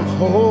of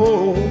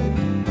home.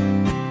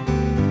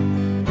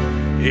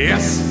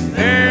 Yes,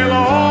 they'll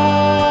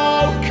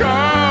all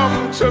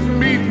come to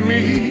meet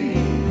me,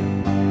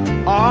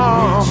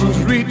 arms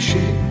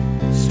reaching,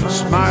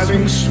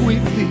 smiling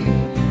sweetly.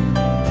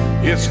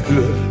 It's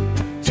good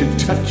to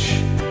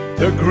touch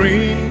the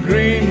green,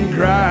 green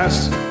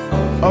grass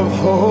of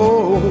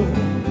home.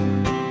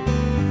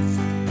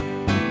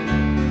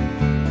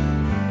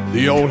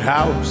 The old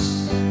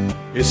house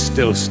is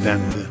still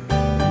standing,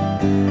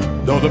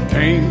 though the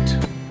paint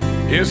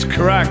is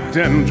cracked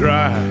and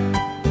dry.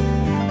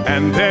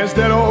 And there's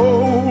that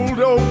old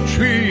oak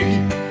tree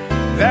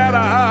that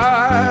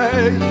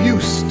I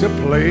used to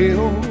play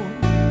on.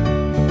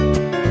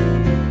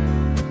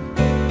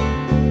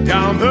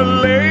 Down the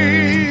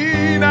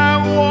lane I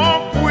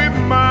walk with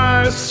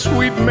my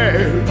sweet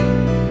Mary,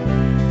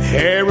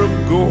 hair of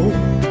gold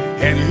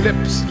and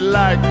lips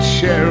like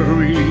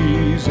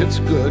cherries. It's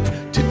good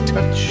to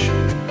touch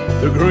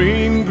the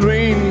green,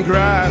 green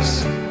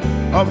grass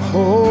of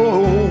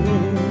home.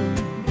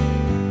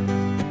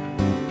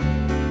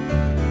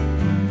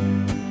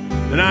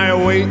 Then I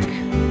awake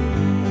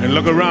and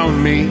look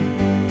around me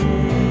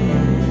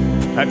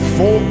at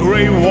 4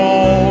 gray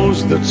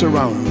walls that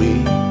surround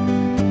me.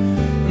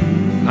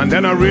 And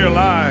then I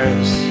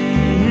realize,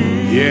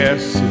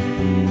 yes,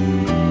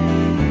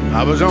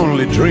 I was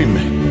only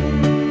dreaming.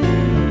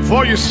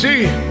 For you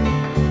see,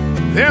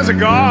 there's a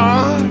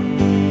God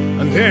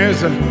and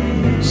there's a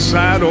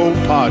sad old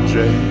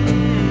padre.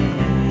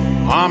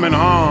 Arm in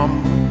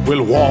arm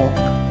we'll walk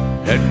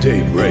at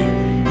daybreak.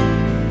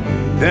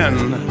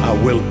 Then I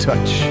will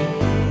touch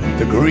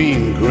the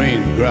green,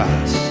 green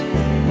grass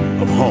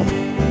of home.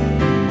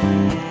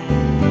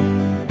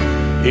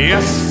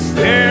 Yes,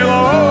 they'll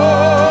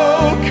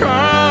all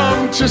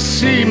come to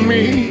see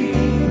me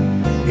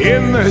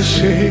in the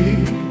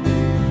shade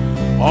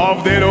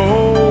of that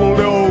old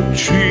oak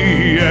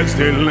tree as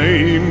they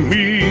lay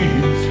me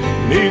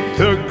neath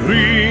the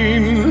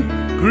green,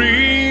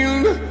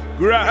 green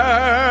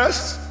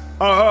grass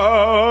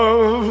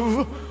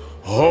of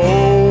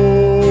home.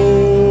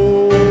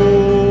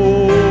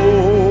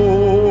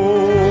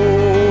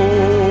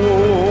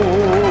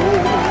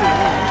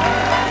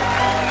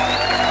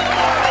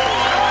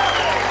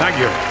 Thank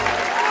you.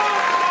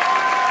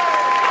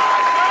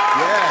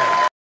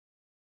 Yeah.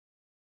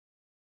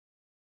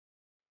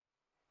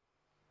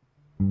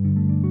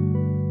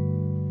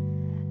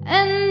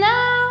 And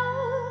now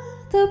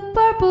the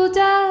purple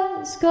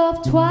dusk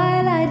of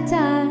twilight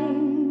time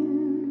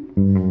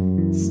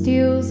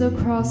steals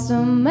across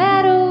the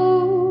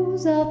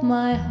meadows of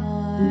my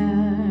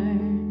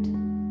heart.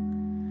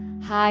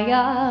 High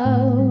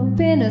up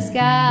in the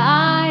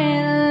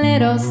sky,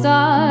 little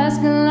stars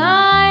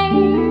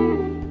climb,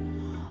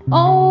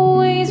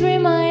 always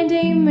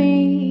reminding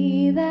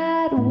me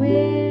that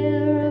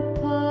we're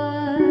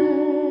apart.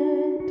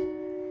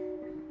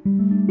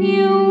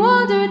 You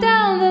wander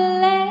down the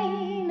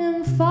lane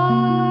and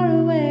far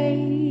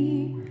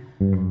away,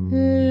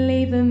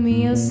 leaving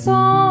me a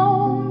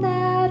song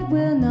that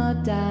will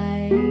not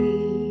die.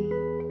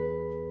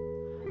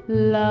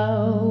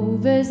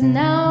 Love is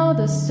now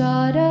the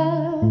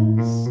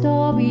stardust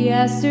of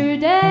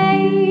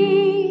yesterday,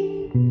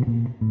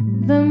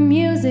 the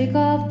music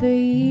of the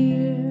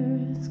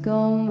years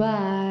gone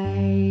by.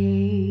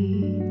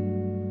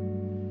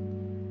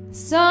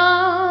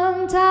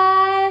 Sometimes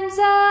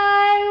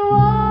I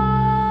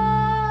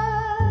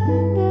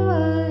wonder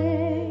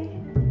why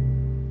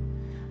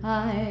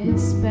I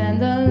spend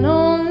the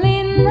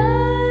lonely nights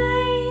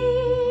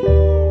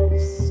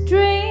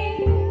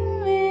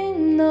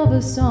dreaming of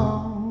a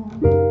song.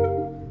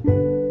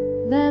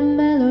 That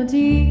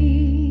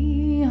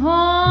melody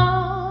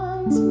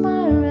haunts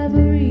my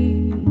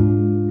reverie,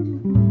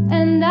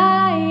 and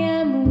I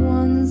am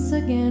once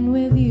again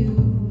with you.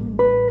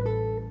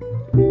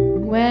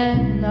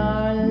 When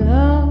our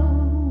love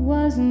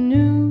was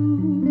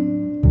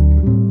new,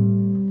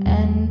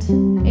 and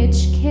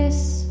each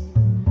kiss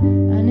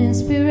an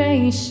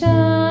inspiration.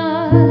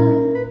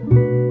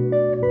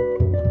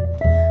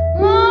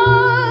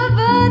 Oh,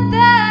 but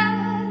that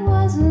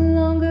was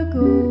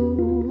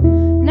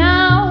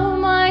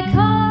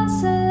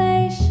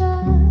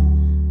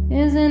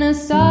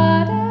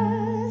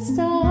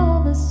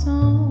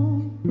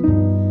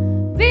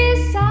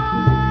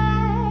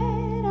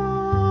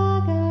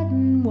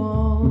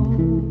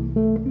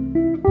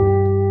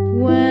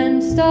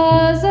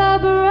stars are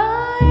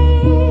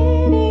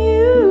bright,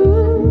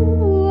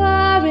 you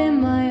are in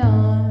my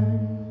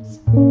arms.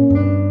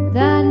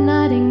 That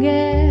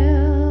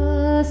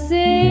nightingale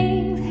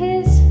sings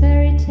his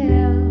fairy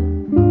tale.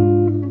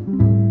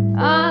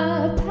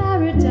 Our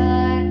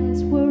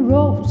paradise where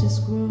roses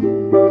grow.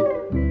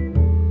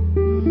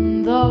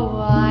 Though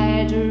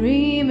I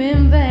dream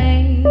in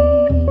vain,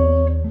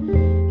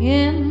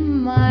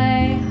 in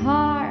my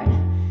heart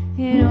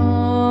it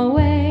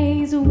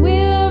always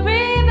will remain.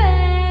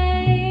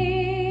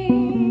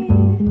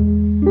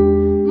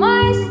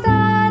 My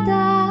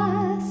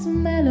stardust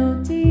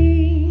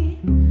melody,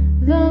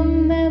 the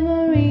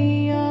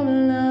memory of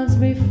love's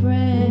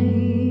refrain.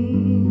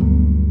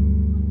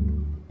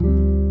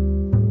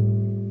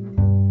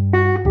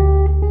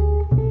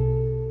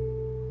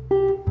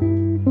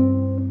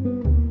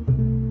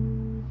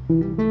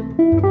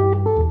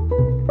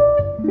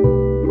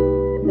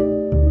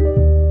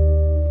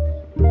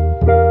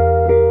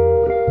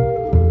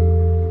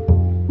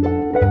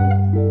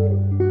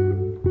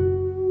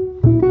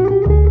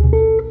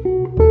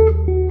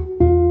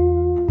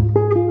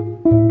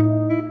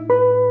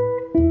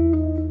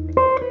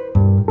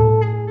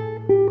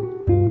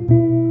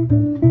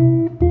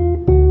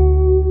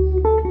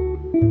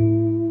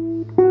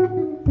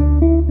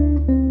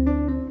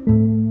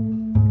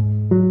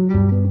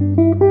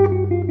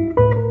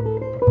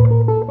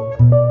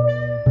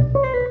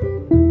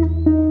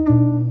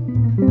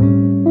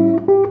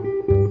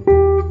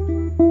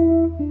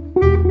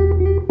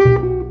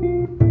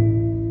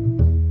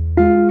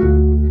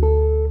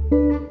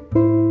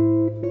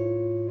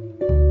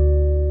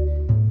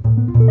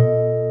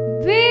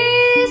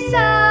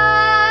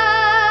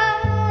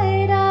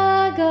 Beside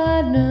a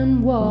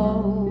garden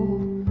wall,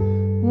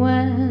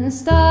 when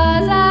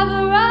stars are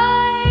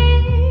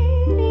bright,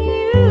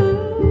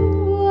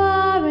 you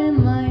are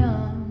in my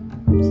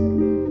arms.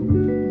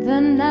 The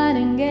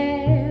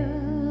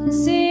nightingale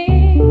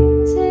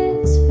sings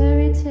its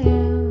fairy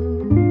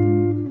tale.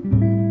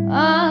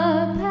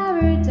 A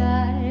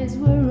paradise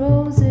where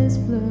roses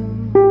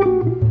bloom.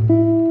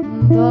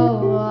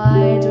 Though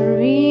I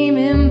dream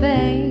in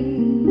vain,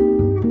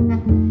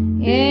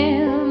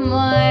 in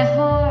my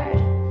heart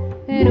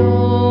it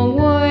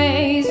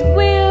always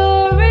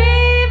will remain.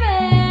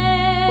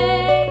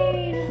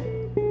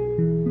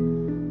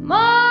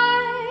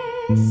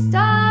 My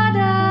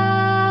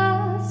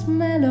stardust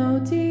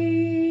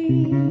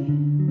melody,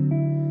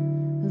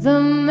 the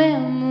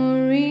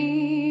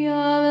memory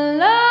of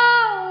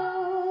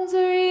love's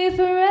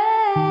refrain.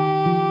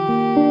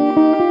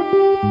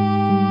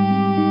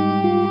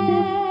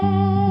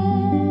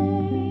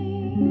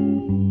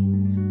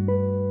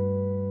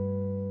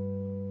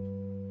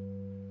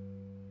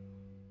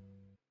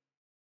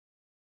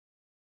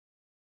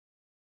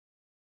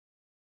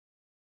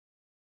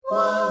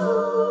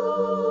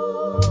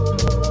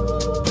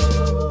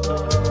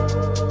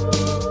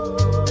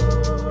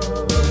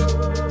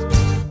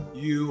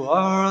 You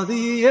are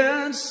the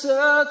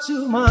answer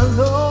to my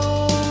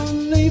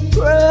lonely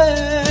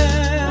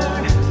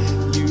prayer.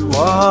 You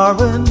are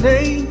an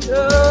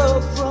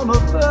angel from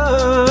above.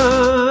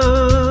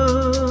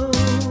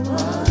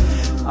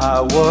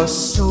 I was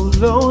so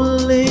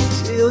lonely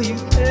till you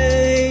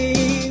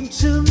came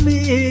to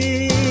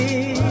me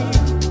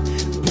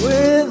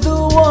with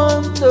the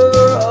wonder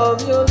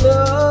of your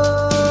love.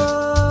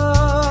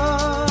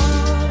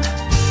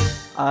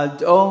 I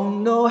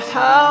don't know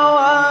how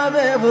I've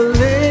ever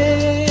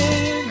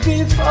lived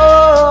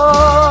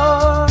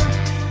before.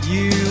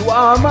 You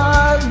are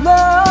my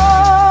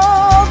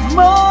love,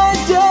 my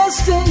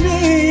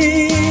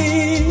destiny.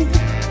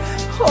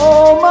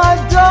 Oh, my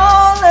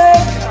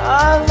darling,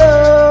 I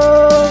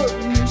love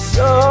you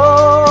so.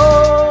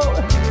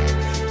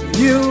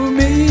 You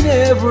mean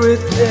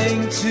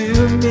everything to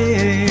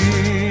me.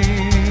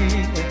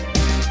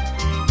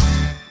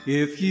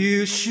 If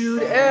you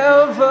should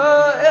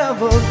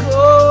ever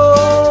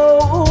go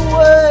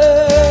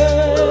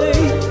away,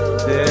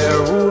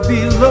 there will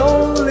be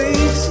lonely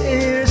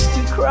tears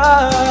to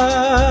cry.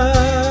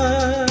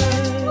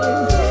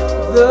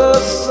 The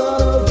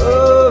sun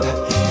above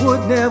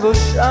would never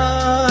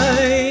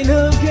shine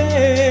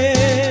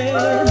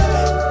again.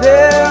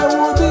 There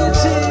will be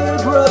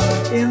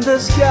teardrops in the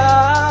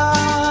sky.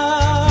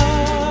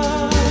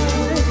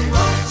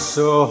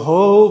 So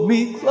hold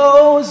me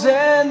close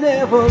and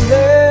never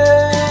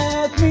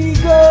let me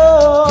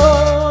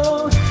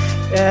go,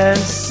 and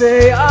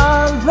say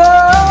our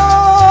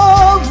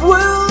love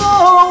will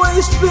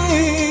always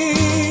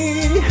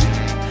be.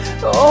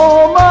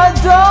 Oh, my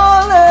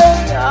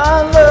darling,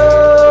 I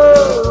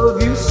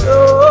love you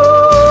so.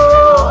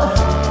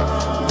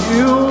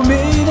 You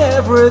mean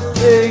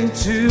everything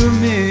to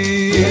me.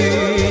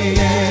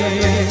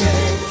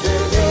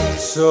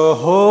 So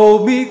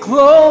hold me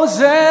close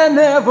and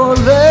never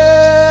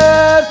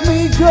let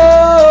me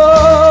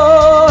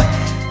go,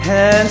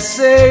 and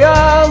say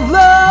our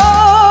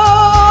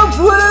love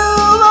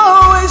will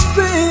always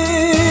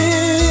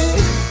be.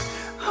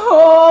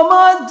 Oh,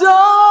 my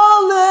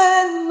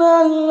darling,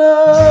 I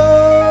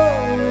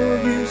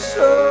love you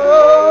so.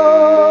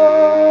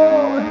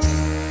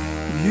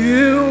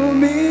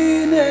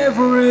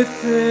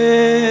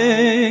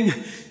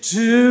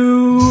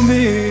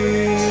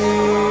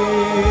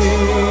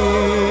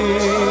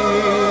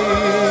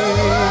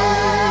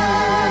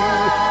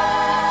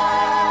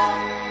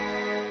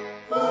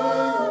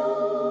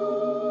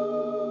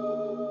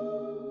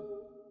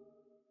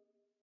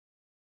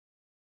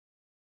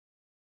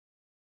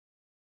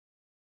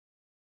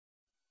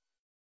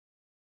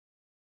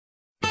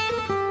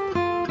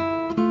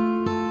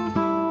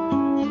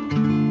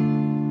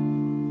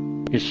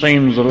 It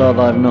seems the love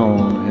I've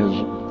known has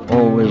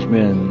always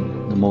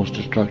been the most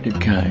destructive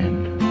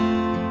kind.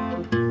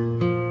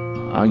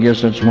 I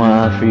guess that's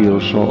why I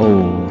feel so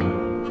old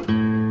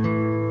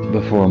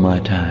before my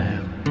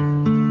time.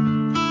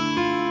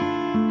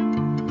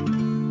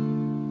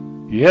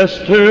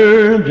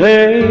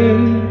 Yesterday,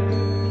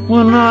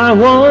 when I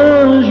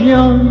was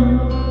young,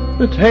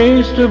 the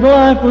taste of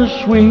life was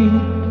sweet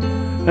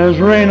as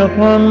rain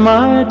upon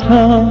my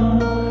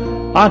tongue.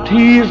 I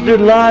teased at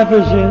life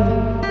as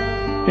if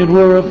it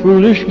were a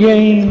foolish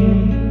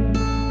game,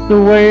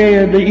 the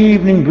way the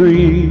evening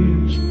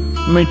breeze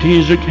may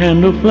tease a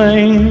candle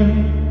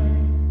flame.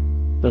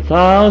 The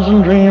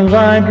thousand dreams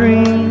I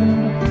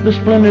dreamed, the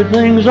splendid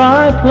things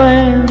I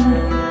planned,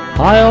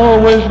 I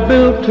always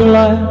built to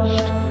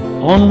last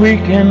on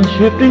weekend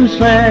shifting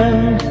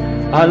sands.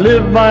 I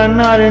lived by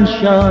night and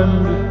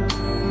shunned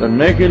the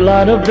naked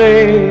light of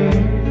day,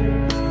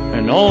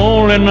 and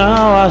only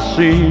now I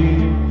see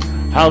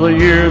how the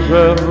years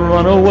have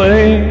run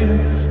away.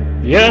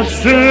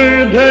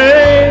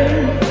 Yesterday,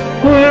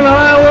 when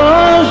I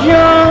was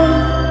young,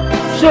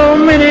 so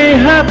many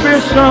happy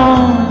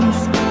songs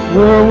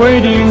were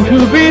waiting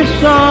to be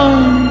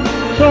sung.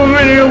 So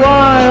many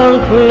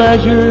wild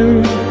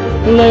pleasures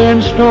lay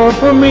in store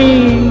for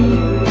me,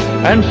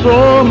 and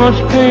so much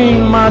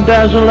pain my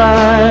dazzled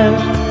eyes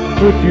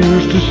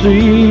refused to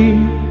see.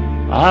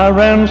 I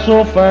ran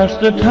so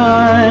fast that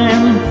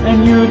time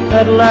and youth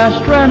at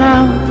last ran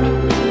out.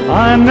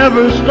 I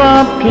never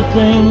stopped to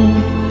think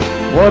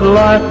what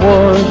life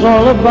was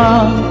all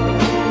about,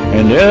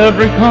 and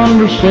every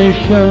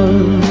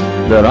conversation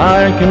that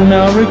I can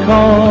now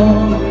recall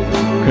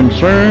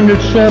concerned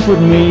itself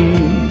with me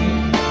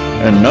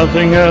and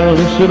nothing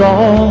else at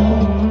all.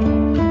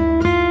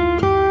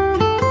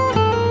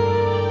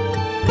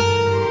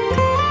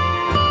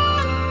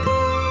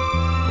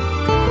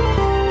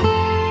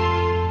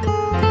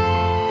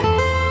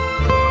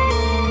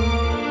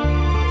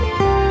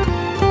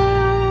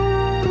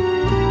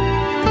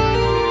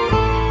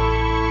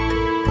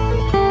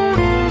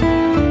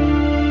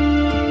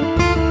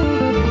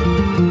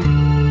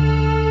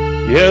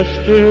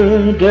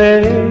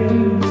 Yesterday,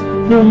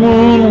 the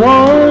moon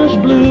was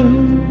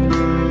blue,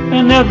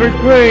 and every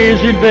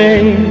crazy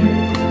day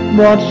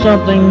brought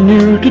something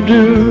new to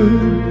do.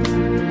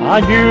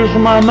 I'd use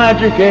my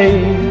magic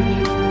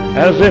age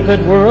as if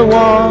it were a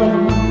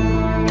wand,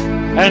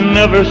 and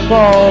never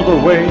saw the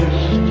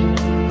waste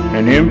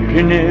and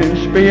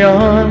emptiness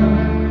beyond.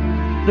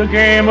 The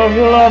game of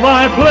love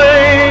I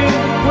played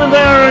with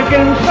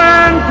arrogance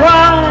and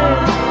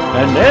pride,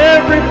 and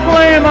every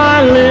flame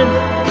I lit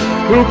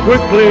who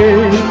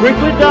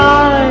quickly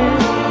died.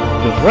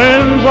 The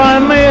friends I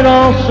made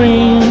all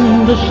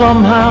seemed to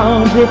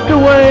somehow drift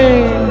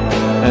away,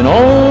 and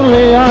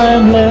only I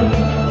am left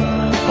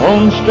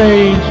on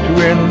stage to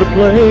end the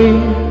play.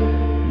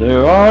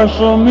 There are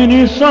so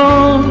many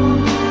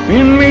songs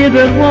in me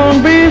that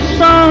won't be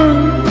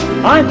sung.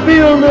 I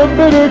feel the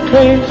bitter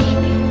taste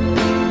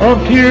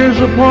of tears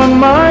upon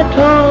my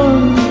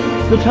tongue.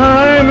 The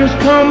time has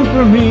come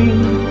for me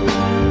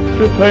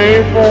to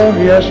pay for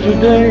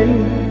yesterday,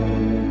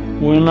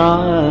 when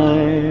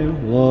I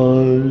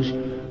was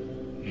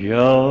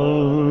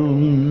young.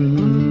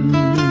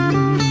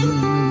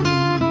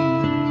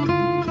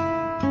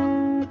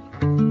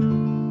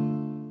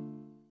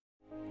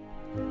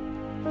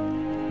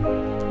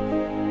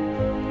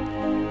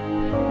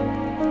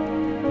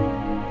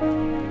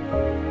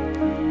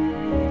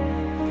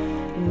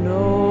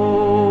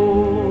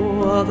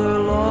 No other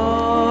love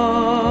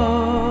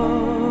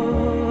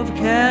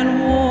can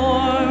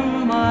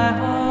warm my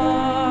heart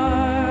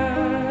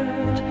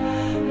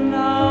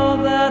now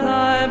that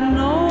I've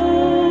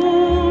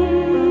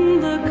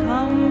known the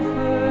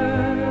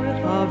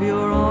comfort of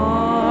your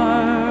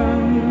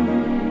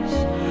arms.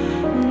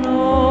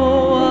 No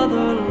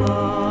other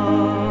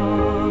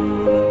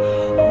love,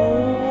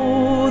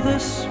 oh, the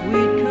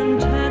sweet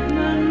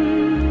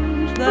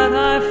contentment that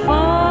I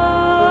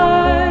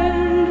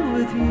find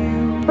with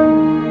you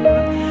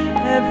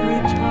every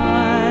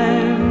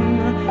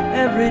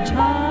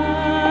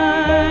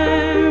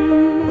time,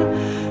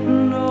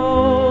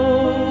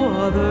 no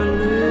other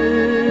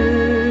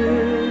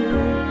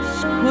lips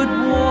could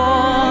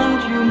want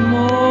you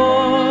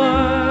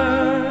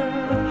more,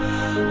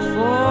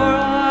 for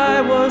I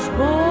was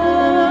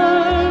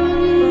born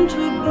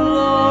to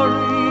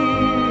glory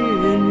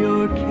in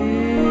your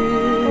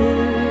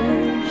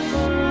kiss,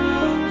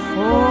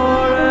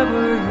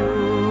 forever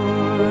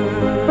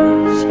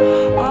yours.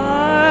 I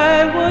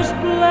was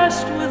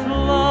blessed with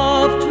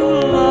love to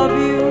love you,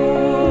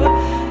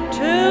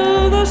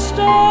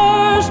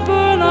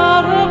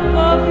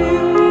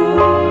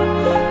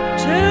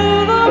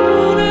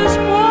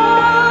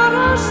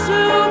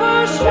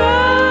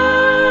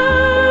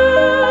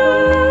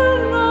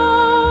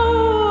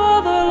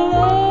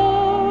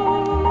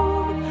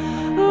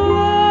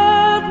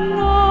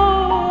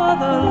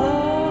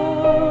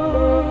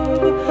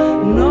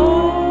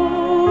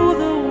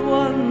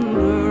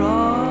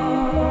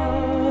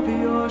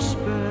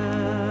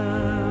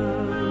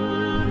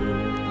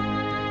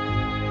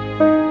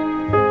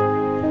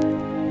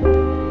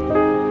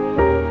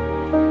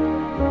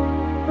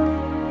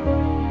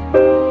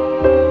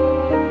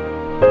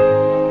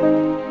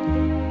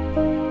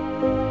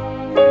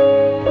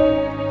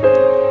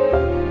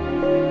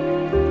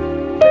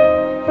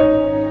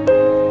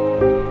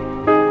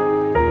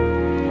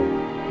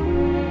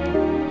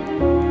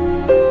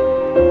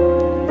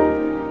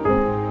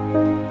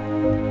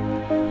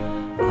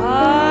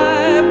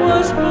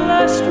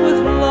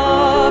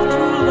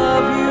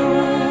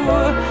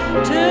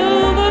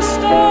 till the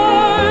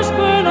stars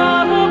burn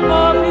out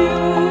above you,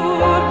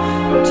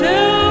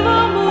 till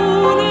the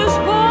moon is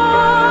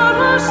but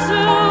a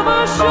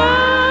silver shade.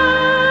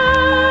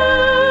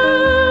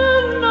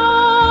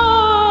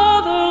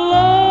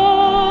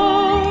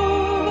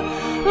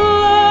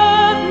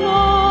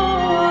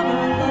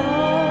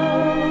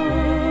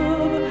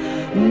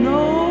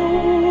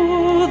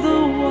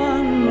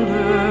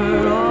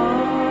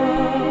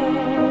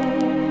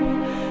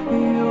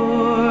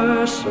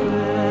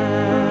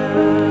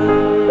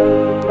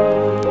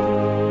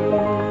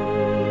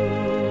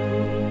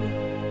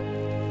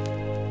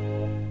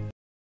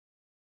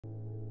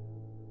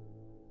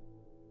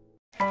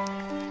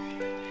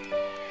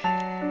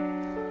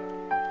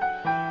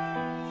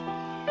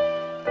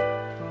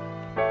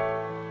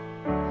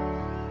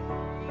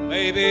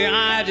 Maybe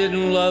I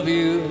didn't love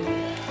you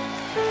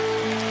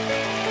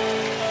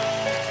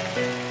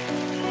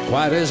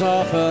quite as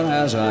often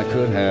as I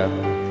could have.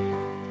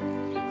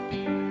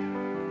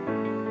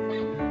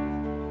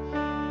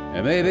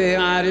 And maybe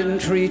I didn't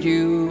treat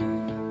you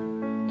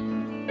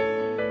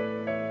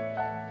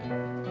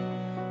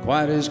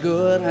quite as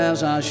good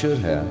as I should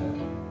have.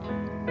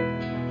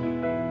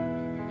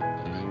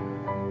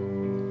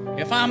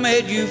 If I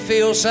made you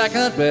feel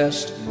second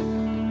best,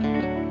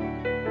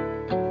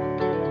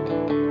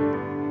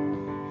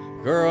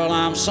 girl,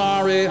 I'm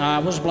sorry I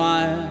was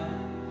blind.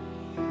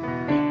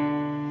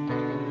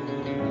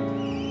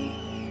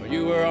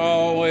 You were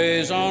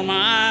always on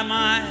my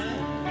mind.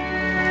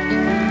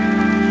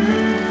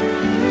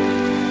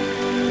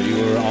 You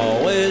were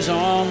always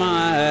on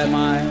my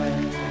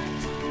mind.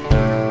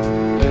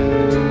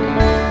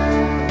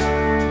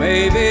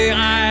 Maybe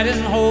I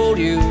didn't hold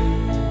you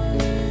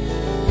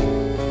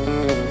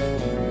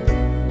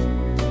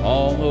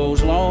all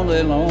those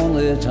lonely,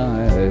 lonely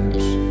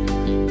times.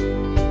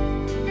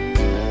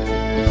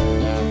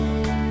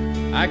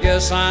 I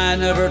guess I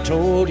never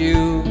told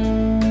you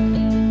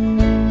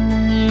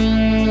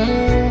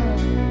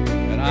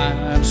that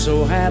I'm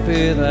so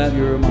happy that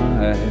you're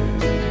mine.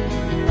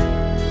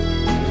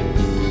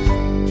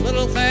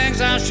 Little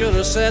things I should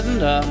have said and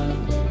done,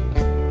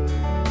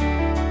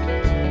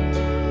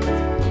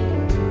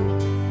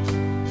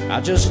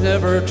 I just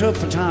never took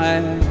the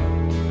time.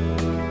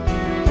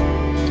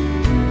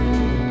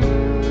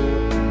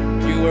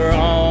 You were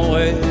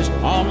always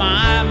on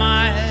my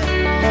mind.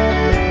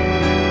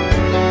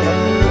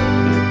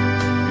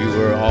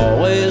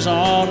 Always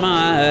on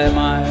my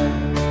mind.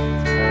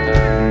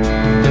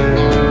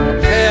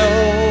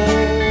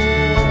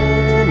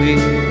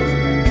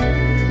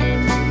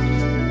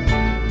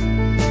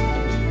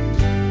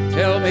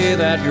 Tell me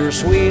that your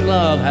sweet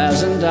love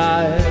hasn't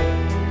died,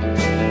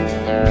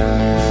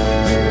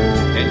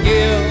 and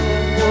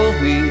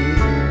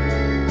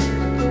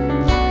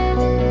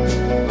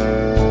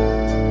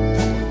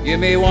give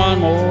me one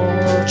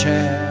more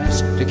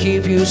chance to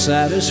keep you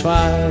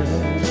satisfied.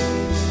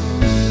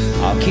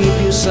 I'll keep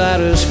you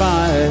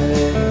satisfied.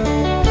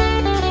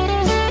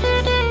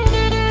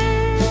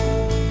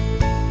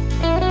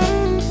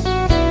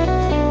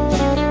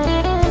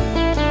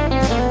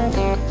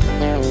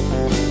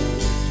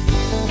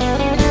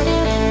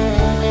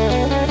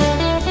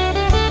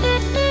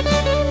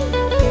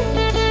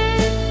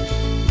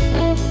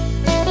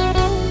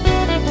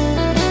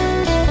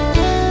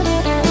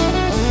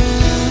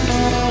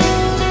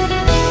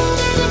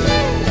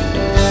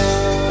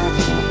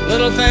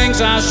 Little things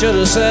I should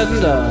have said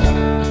and done,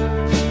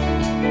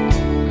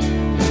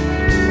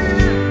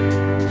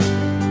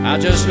 I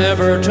just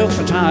never took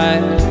the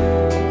time.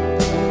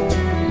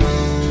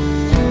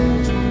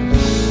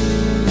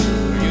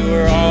 You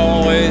were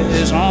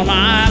always on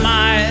my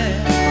mind.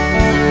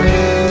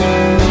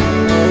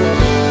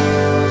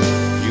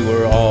 You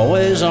were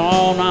always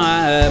on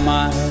my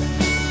mind.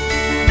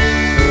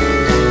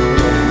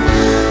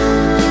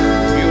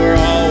 You were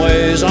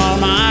always on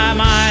my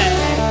mind.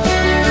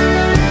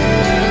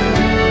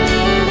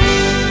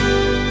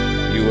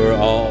 You were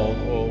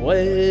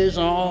always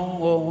on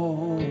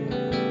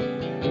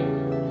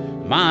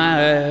my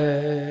mind.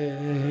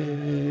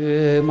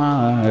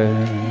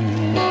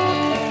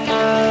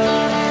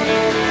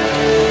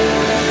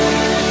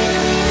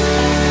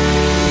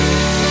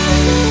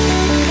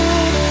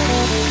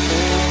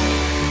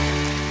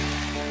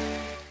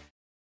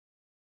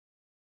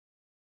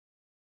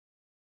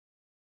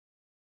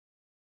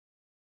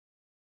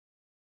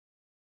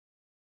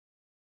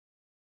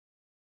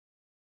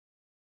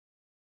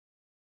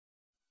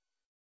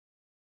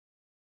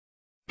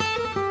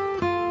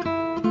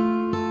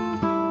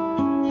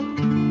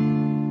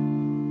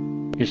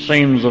 It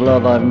seems the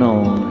love I've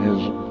known has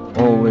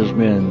always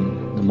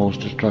been the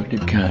most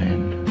destructive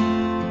kind.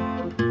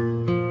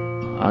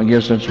 I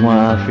guess that's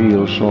why I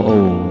feel so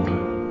old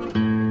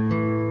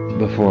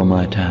before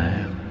my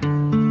time.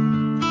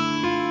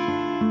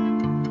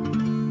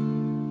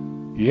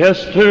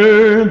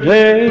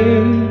 Yesterday,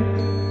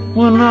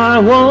 when I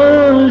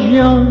was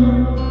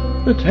young,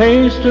 the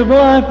taste of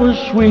life was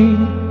sweet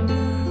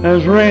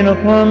as rain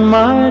upon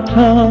my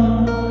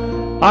tongue.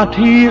 I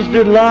teased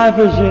at life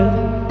as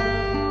if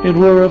it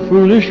were a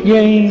foolish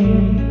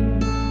game,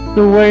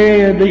 the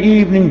way the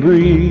evening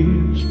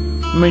breeze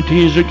may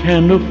tease a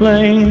candle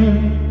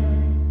flame.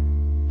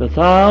 The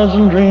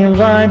thousand dreams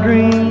I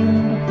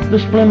dreamed, the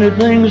splendid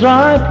things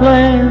I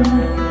planned,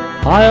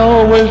 I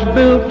always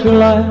built to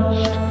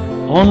last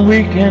on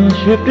weekend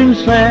shifting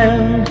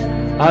sands.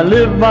 I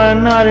lived by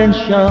night and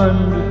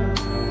shunned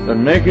the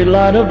naked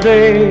light of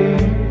day,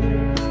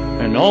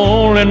 and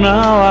only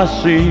now I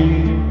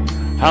see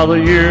how the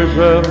years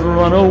have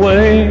run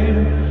away.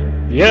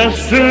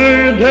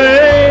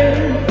 Yesterday,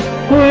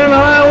 when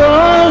I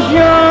was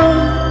young,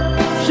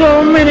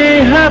 so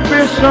many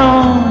happy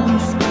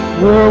songs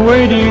were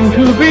waiting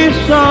to be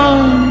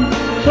sung.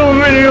 So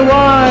many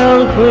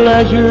wild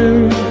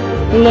pleasures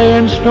lay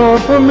in store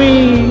for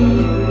me,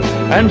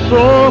 and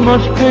so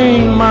much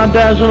pain my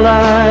dazzled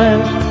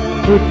eyes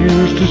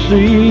refused to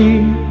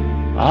see.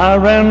 I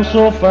ran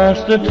so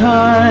fast that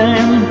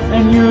time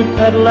and youth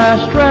at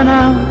last ran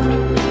out.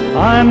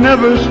 I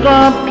never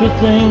stopped to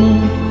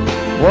think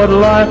what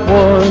life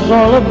was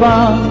all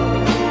about,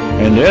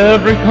 and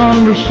every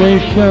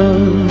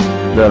conversation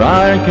that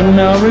I can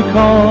now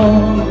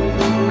recall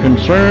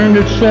concerned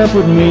itself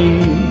with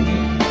me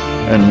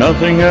and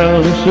nothing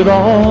else at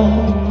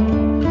all.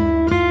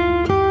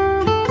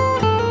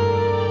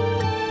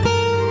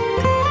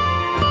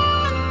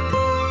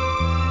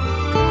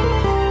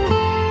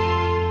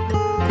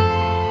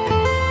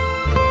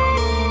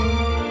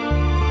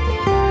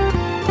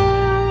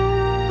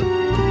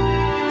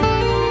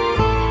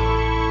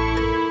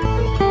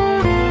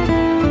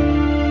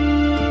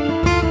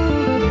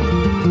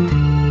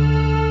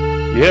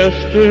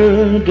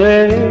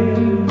 Yesterday,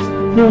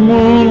 the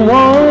moon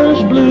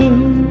was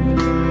blue,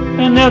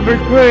 and every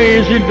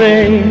crazy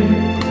day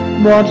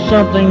brought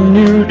something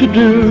new to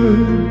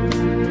do.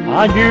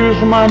 I'd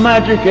use my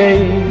magic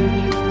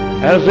age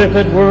as if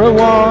it were a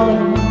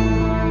wand,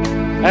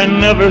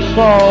 and never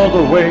saw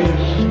the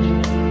waste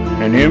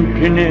and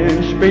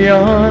emptiness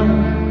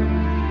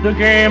beyond. The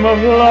game of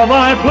love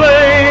I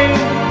played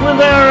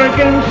with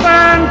arrogance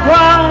and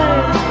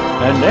pride,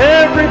 and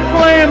every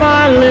flame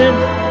I lit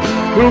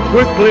too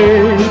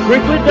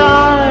quickly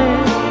died.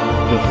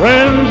 The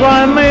friends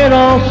I made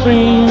all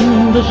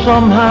seemed to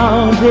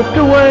somehow drift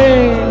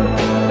away,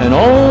 and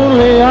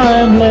only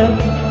I am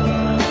left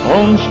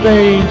on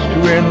stage to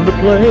end the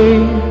play.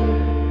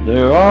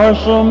 There are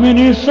so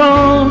many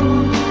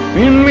songs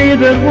in me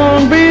that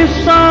won't be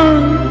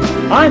sung.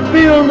 I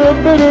feel the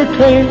bitter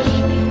taste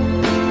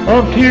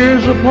of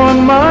tears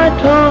upon my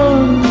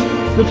tongue.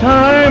 The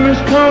time has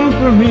come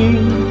for me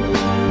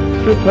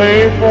to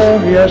pay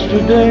for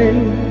yesterday,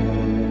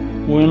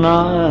 when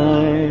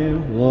I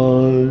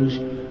was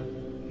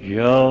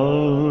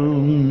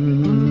young.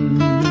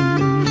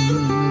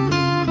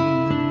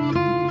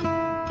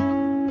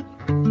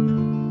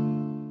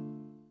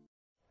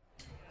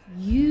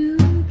 You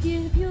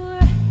give your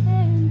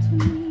hand to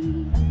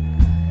me,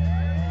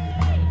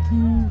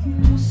 and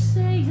you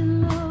say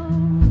hello,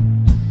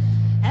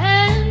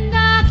 and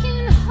I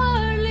can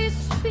hardly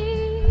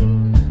speak.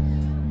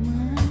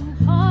 My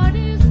heart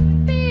is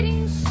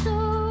beating so,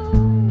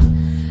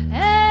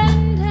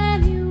 and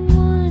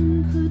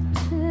anyone could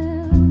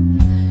tell.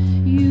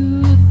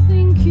 You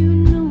think you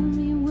know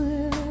me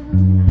well,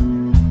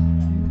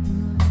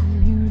 but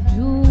you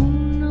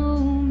don't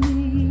know me.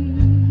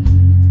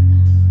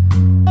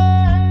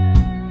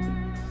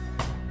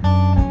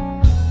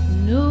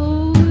 No,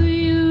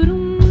 you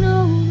don't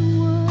know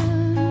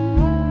the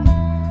one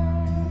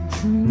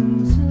who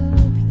dreams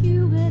of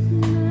you at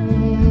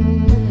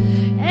night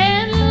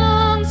and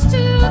longs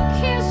to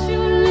kiss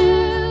your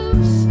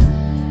lips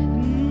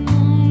and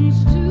longs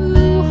to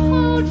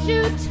hold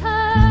you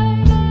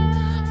tight.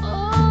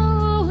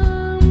 Oh,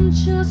 I'm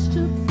just a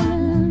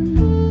friend